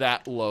clocked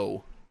that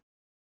low.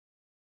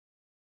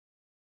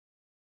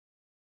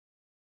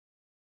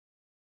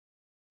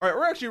 All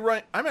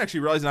right, I'm actually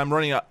realizing I'm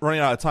running out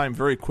of time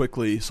very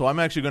quickly, so I'm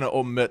actually going to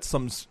omit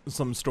some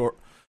story. All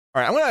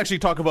right, I'm going to actually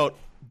talk about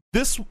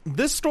this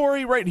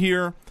story right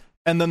here,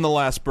 and then the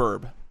last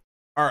burb.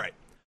 All right,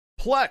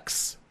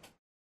 Plex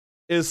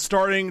is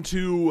starting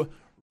to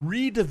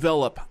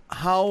redevelop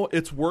how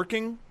it's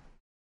working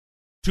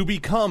to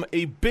become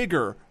a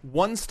bigger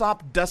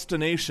one-stop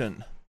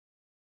destination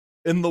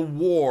in the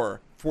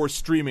war for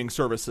streaming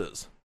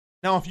services.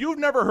 Now, if you've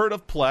never heard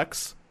of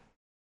Plex,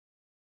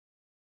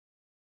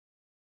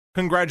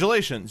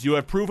 congratulations, you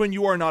have proven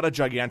you are not a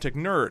gigantic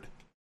nerd.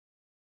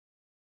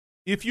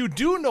 If you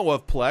do know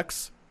of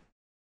Plex,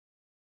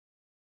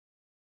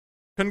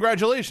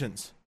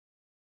 congratulations,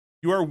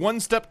 you are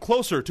one step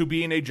closer to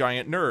being a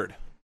giant nerd.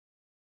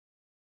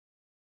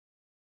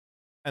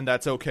 And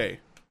that's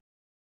okay.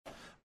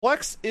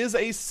 Plex is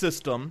a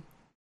system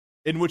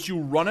in which you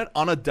run it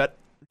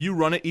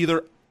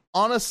either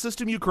on a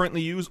system you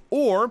currently use,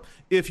 or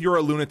if you're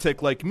a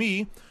lunatic like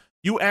me,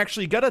 you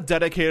actually get a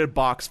dedicated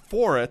box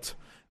for it,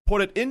 put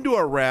it into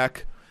a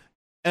rack,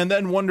 and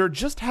then wonder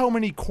just how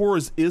many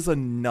cores is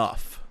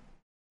enough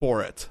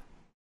for it.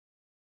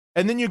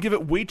 And then you give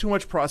it way too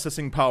much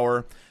processing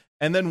power,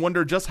 and then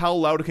wonder just how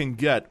loud it can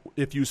get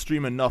if you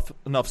stream enough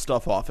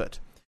stuff off it.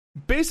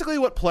 Basically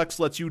what Plex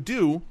lets you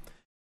do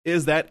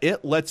is that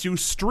it lets you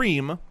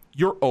stream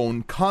your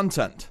own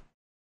content.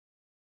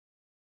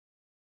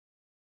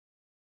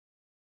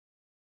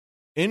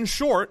 In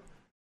short,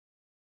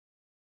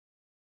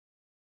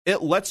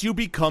 it lets you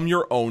become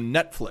your own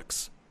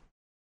Netflix.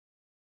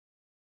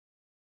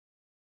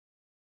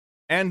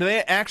 And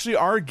they actually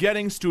are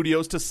getting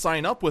studios to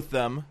sign up with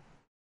them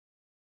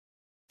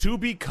to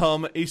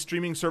become a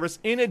streaming service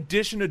in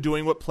addition to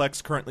doing what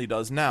Plex currently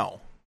does now.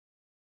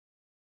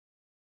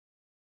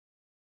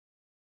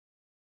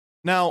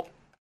 Now,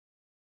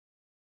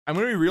 I'm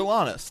going to be real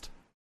honest.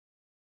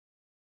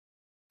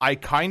 I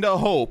kind of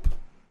hope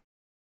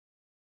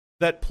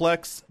that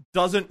Plex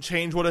doesn't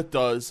change what it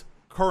does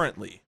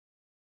currently.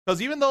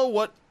 Because even though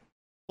what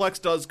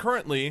Plex does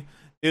currently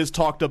is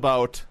talked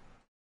about,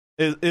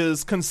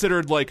 is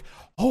considered like,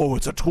 oh,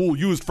 it's a tool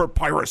used for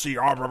piracy.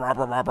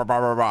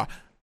 Well,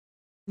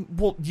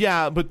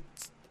 yeah, but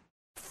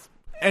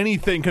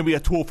anything can be a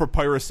tool for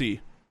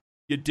piracy,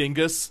 you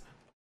dingus.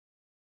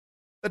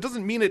 That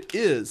doesn't mean it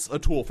is a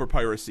tool for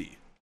piracy.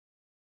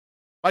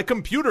 My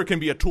computer can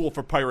be a tool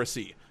for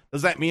piracy.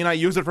 Does that mean I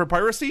use it for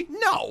piracy?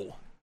 No.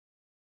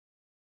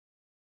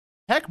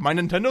 Heck, my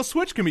Nintendo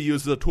Switch can be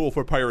used as a tool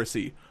for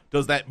piracy.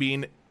 Does that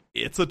mean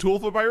it's a tool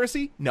for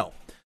piracy? No.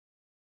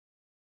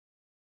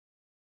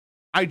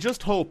 I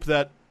just hope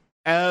that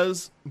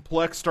as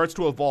Plex starts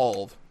to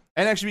evolve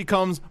and actually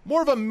becomes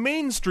more of a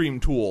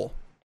mainstream tool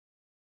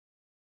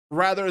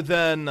rather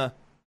than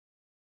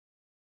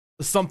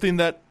something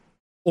that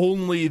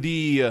only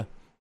the,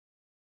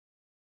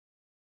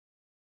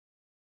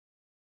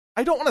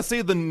 I don't want to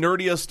say the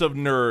nerdiest of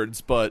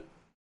nerds, but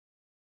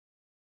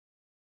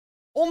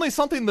only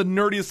something the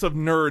nerdiest of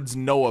nerds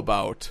know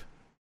about.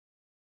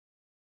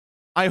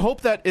 I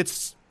hope that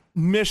its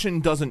mission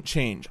doesn't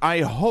change. I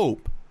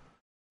hope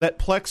that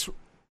Plex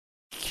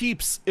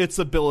keeps its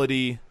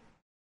ability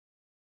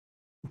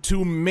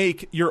to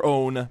make your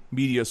own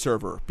media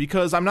server.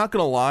 Because I'm not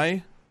going to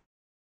lie,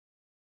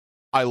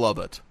 I love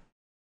it.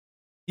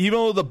 Even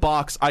though the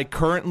box I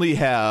currently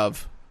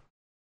have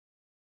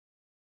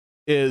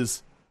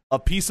is a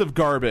piece of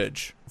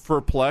garbage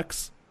for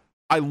Plex,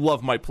 I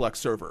love my Plex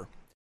server.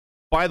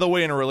 By the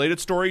way, in a related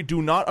story,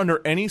 do not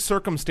under any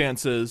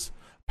circumstances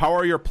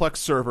power your Plex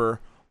server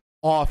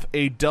off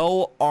a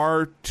Dell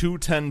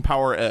R210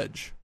 Power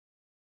Edge.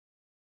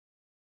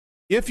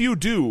 If you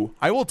do,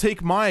 I will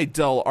take my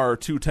Dell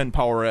R210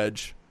 Power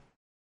Edge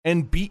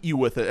and beat you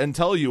with it and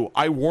tell you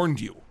I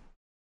warned you.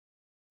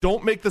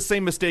 Don't make the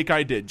same mistake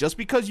I did. Just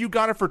because you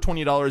got it for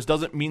 $20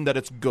 doesn't mean that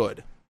it's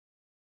good.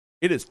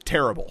 It is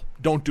terrible.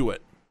 Don't do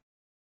it.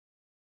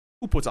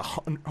 Who puts a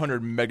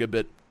 100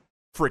 megabit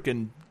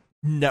freaking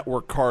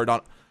network card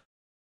on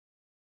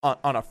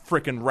a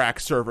freaking rack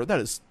server? That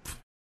is,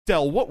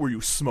 Dell, what were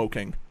you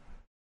smoking?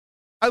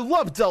 I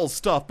love Dell's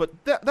stuff,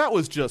 but that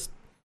was just,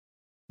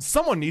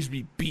 someone needs to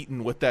be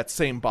beaten with that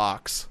same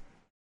box.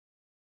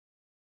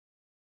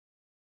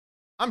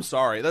 I'm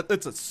sorry.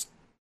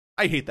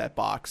 I hate that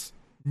box.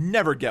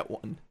 Never get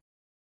one.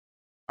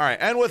 All right,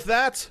 and with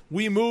that,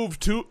 we move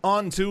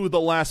on to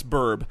the last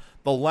burb,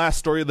 the last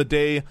story of the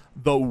day,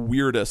 the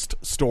weirdest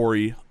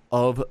story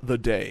of the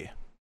day.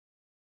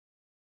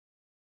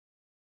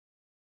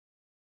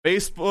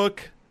 Facebook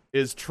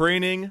is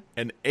training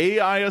an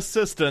AI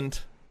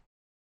assistant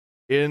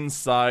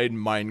inside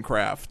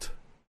Minecraft.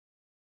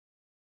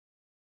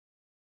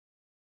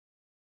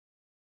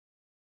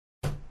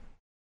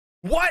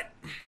 What?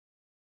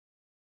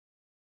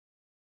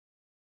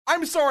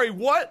 I'm sorry,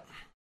 what?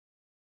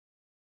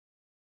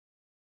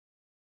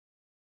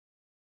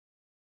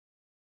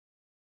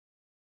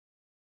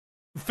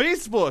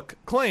 Facebook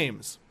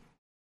claims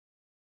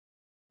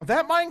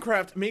that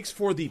Minecraft makes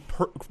for the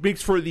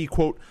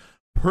quote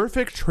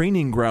perfect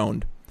training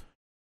ground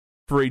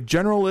for a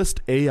generalist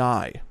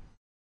AI.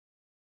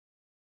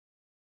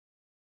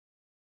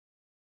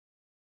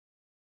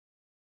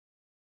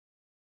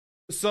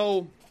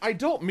 So, I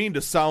don't mean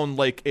to sound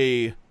like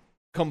a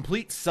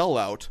complete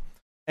sellout,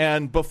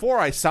 and before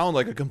I sound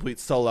like a complete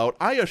sellout,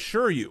 I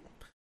assure you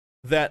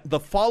that the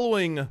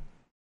following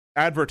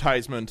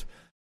advertisement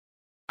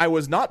I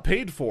was not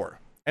paid for,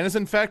 and is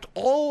in fact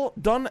all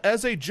done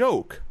as a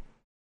joke.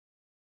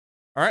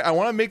 Alright, I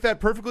want to make that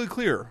perfectly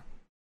clear.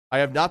 I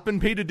have not been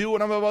paid to do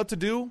what I'm about to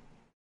do,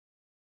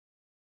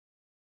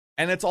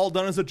 and it's all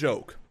done as a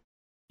joke.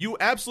 You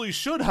absolutely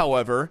should,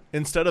 however,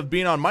 instead of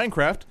being on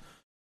Minecraft,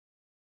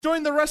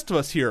 join the rest of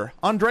us here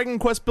on Dragon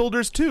Quest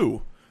Builders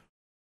 2,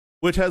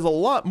 which has a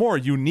lot more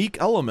unique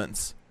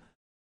elements,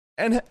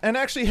 and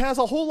actually has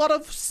a whole lot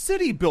of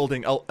city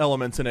building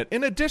elements in it,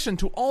 in addition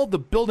to all the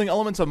building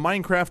elements of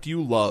Minecraft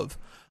you love.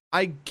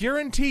 I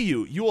guarantee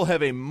you will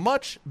have a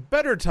much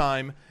better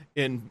time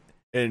in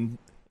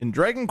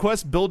Dragon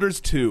Quest Builders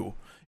 2.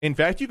 In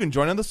fact, you can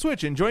join on the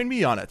Switch and join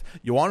me on it.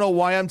 You want to know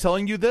why I'm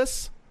telling you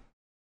this?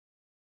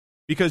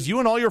 Because you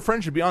and all your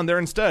friends should be on there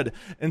instead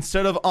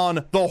of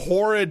on the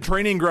horrid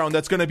training ground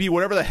that's going to be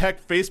whatever the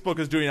heck Facebook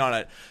is doing on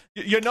it.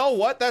 You know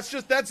what? That's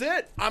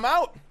it. I'm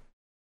out.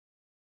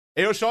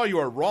 Ayo Shaw, you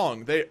are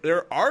wrong.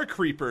 There are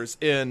creepers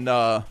in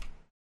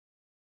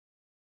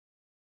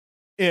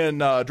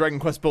Dragon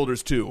Quest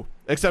Builders 2,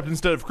 except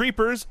instead of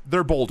creepers,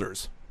 they're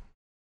boulders.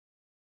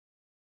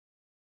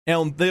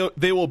 And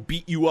they will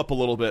beat you up a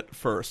little bit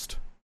first.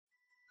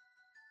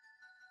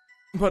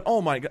 But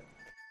oh my god.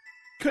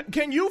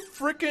 Can you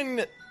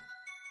frickin'...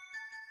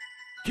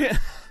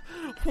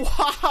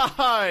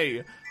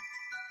 Why?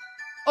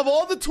 Of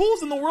all the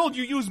tools in the world,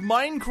 you use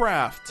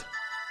Minecraft.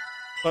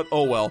 But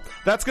oh well.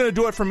 That's gonna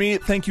do it for me.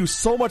 Thank you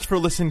so much for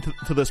listening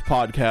to this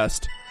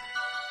podcast.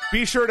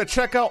 Be sure to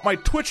check out my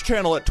Twitch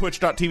channel at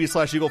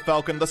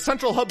twitch.tv/EagleFalcon, the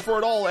central hub for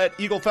it all at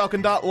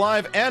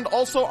EagleFalcon.live, and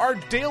also our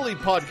daily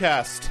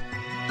podcast,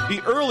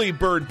 the Early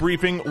Bird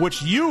Briefing,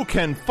 which you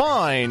can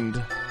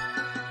find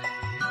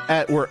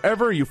at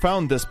wherever you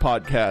found this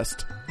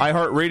podcast,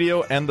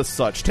 iHeartRadio and the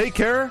such. Take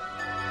care,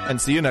 and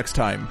see you next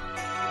time.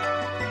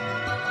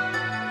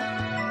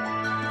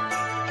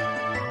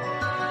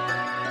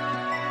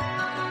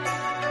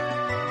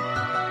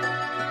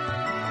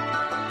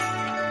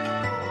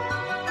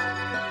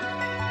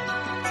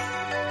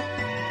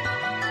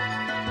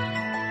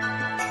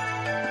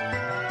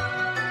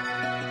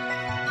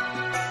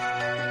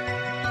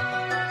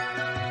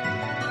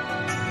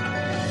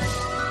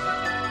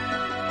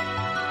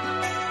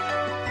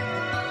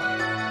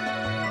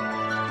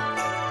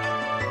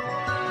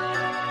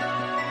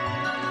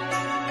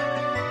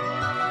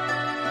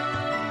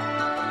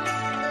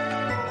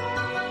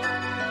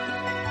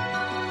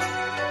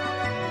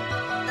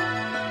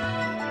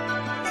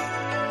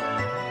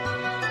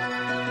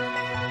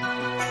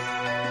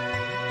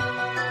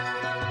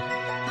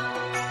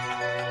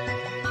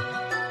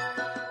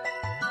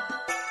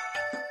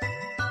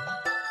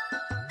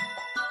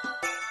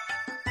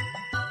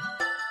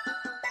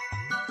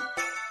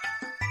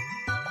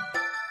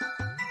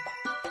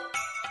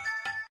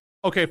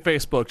 Okay,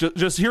 Facebook,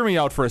 just hear me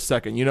out for a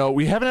second. You know,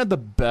 we haven't had the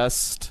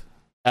best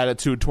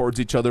attitude towards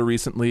each other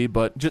recently,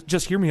 but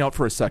just hear me out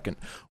for a second.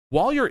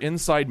 While you're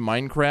inside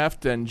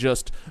Minecraft and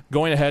just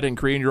going ahead and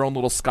creating your own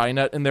little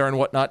Skynet in there and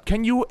whatnot,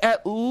 can you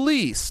at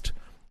least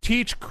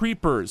teach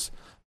creepers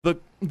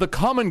the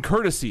common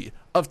courtesy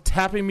of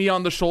tapping me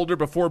on the shoulder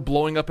before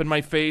blowing up in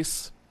my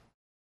face?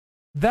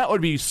 That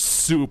would be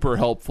super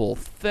helpful.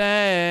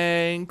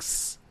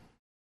 Thanks.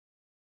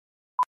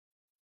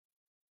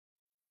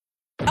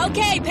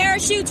 Okay,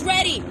 parachutes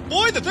ready.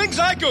 Boy, the things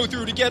I go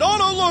through to get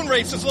auto loan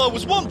rates as low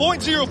as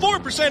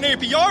 1.04%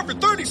 APR for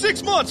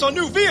 36 months on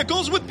new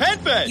vehicles with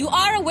PenFed. You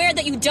are aware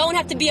that you don't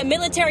have to be a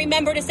military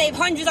member to save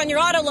hundreds on your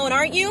auto loan,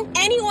 aren't you?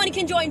 Anyone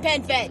can join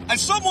PenFed.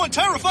 As someone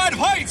terrified of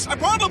heights, I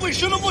probably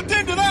should have looked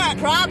into that.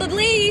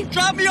 Probably.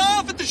 Drop me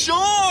off at the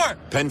shore.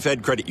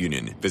 PenFed Credit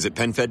Union. Visit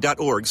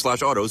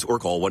PenFed.org/autos or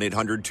call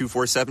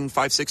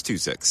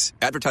 1-800-247-5626.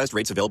 Advertised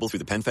rates available through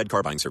the PenFed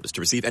car buying service. To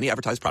receive any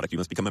advertised product, you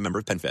must become a member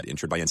of PenFed,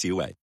 insured by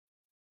NCUA.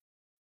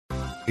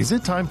 Is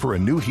it time for a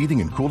new heating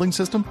and cooling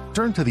system?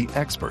 Turn to the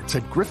experts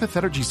at Griffith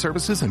Energy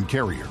Services and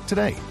Carrier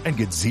today and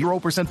get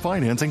 0%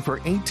 financing for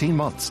 18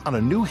 months on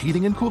a new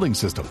heating and cooling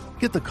system.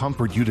 Get the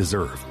comfort you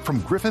deserve from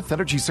Griffith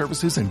Energy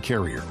Services and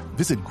Carrier.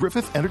 Visit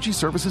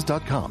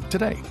GriffithEnergyServices.com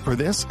today for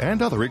this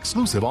and other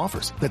exclusive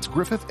offers. That's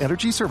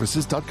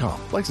GriffithEnergyServices.com.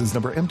 License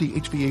number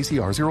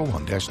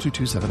MDHVACR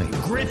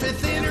 01-2278.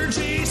 Griffith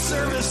Energy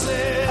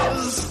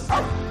Services.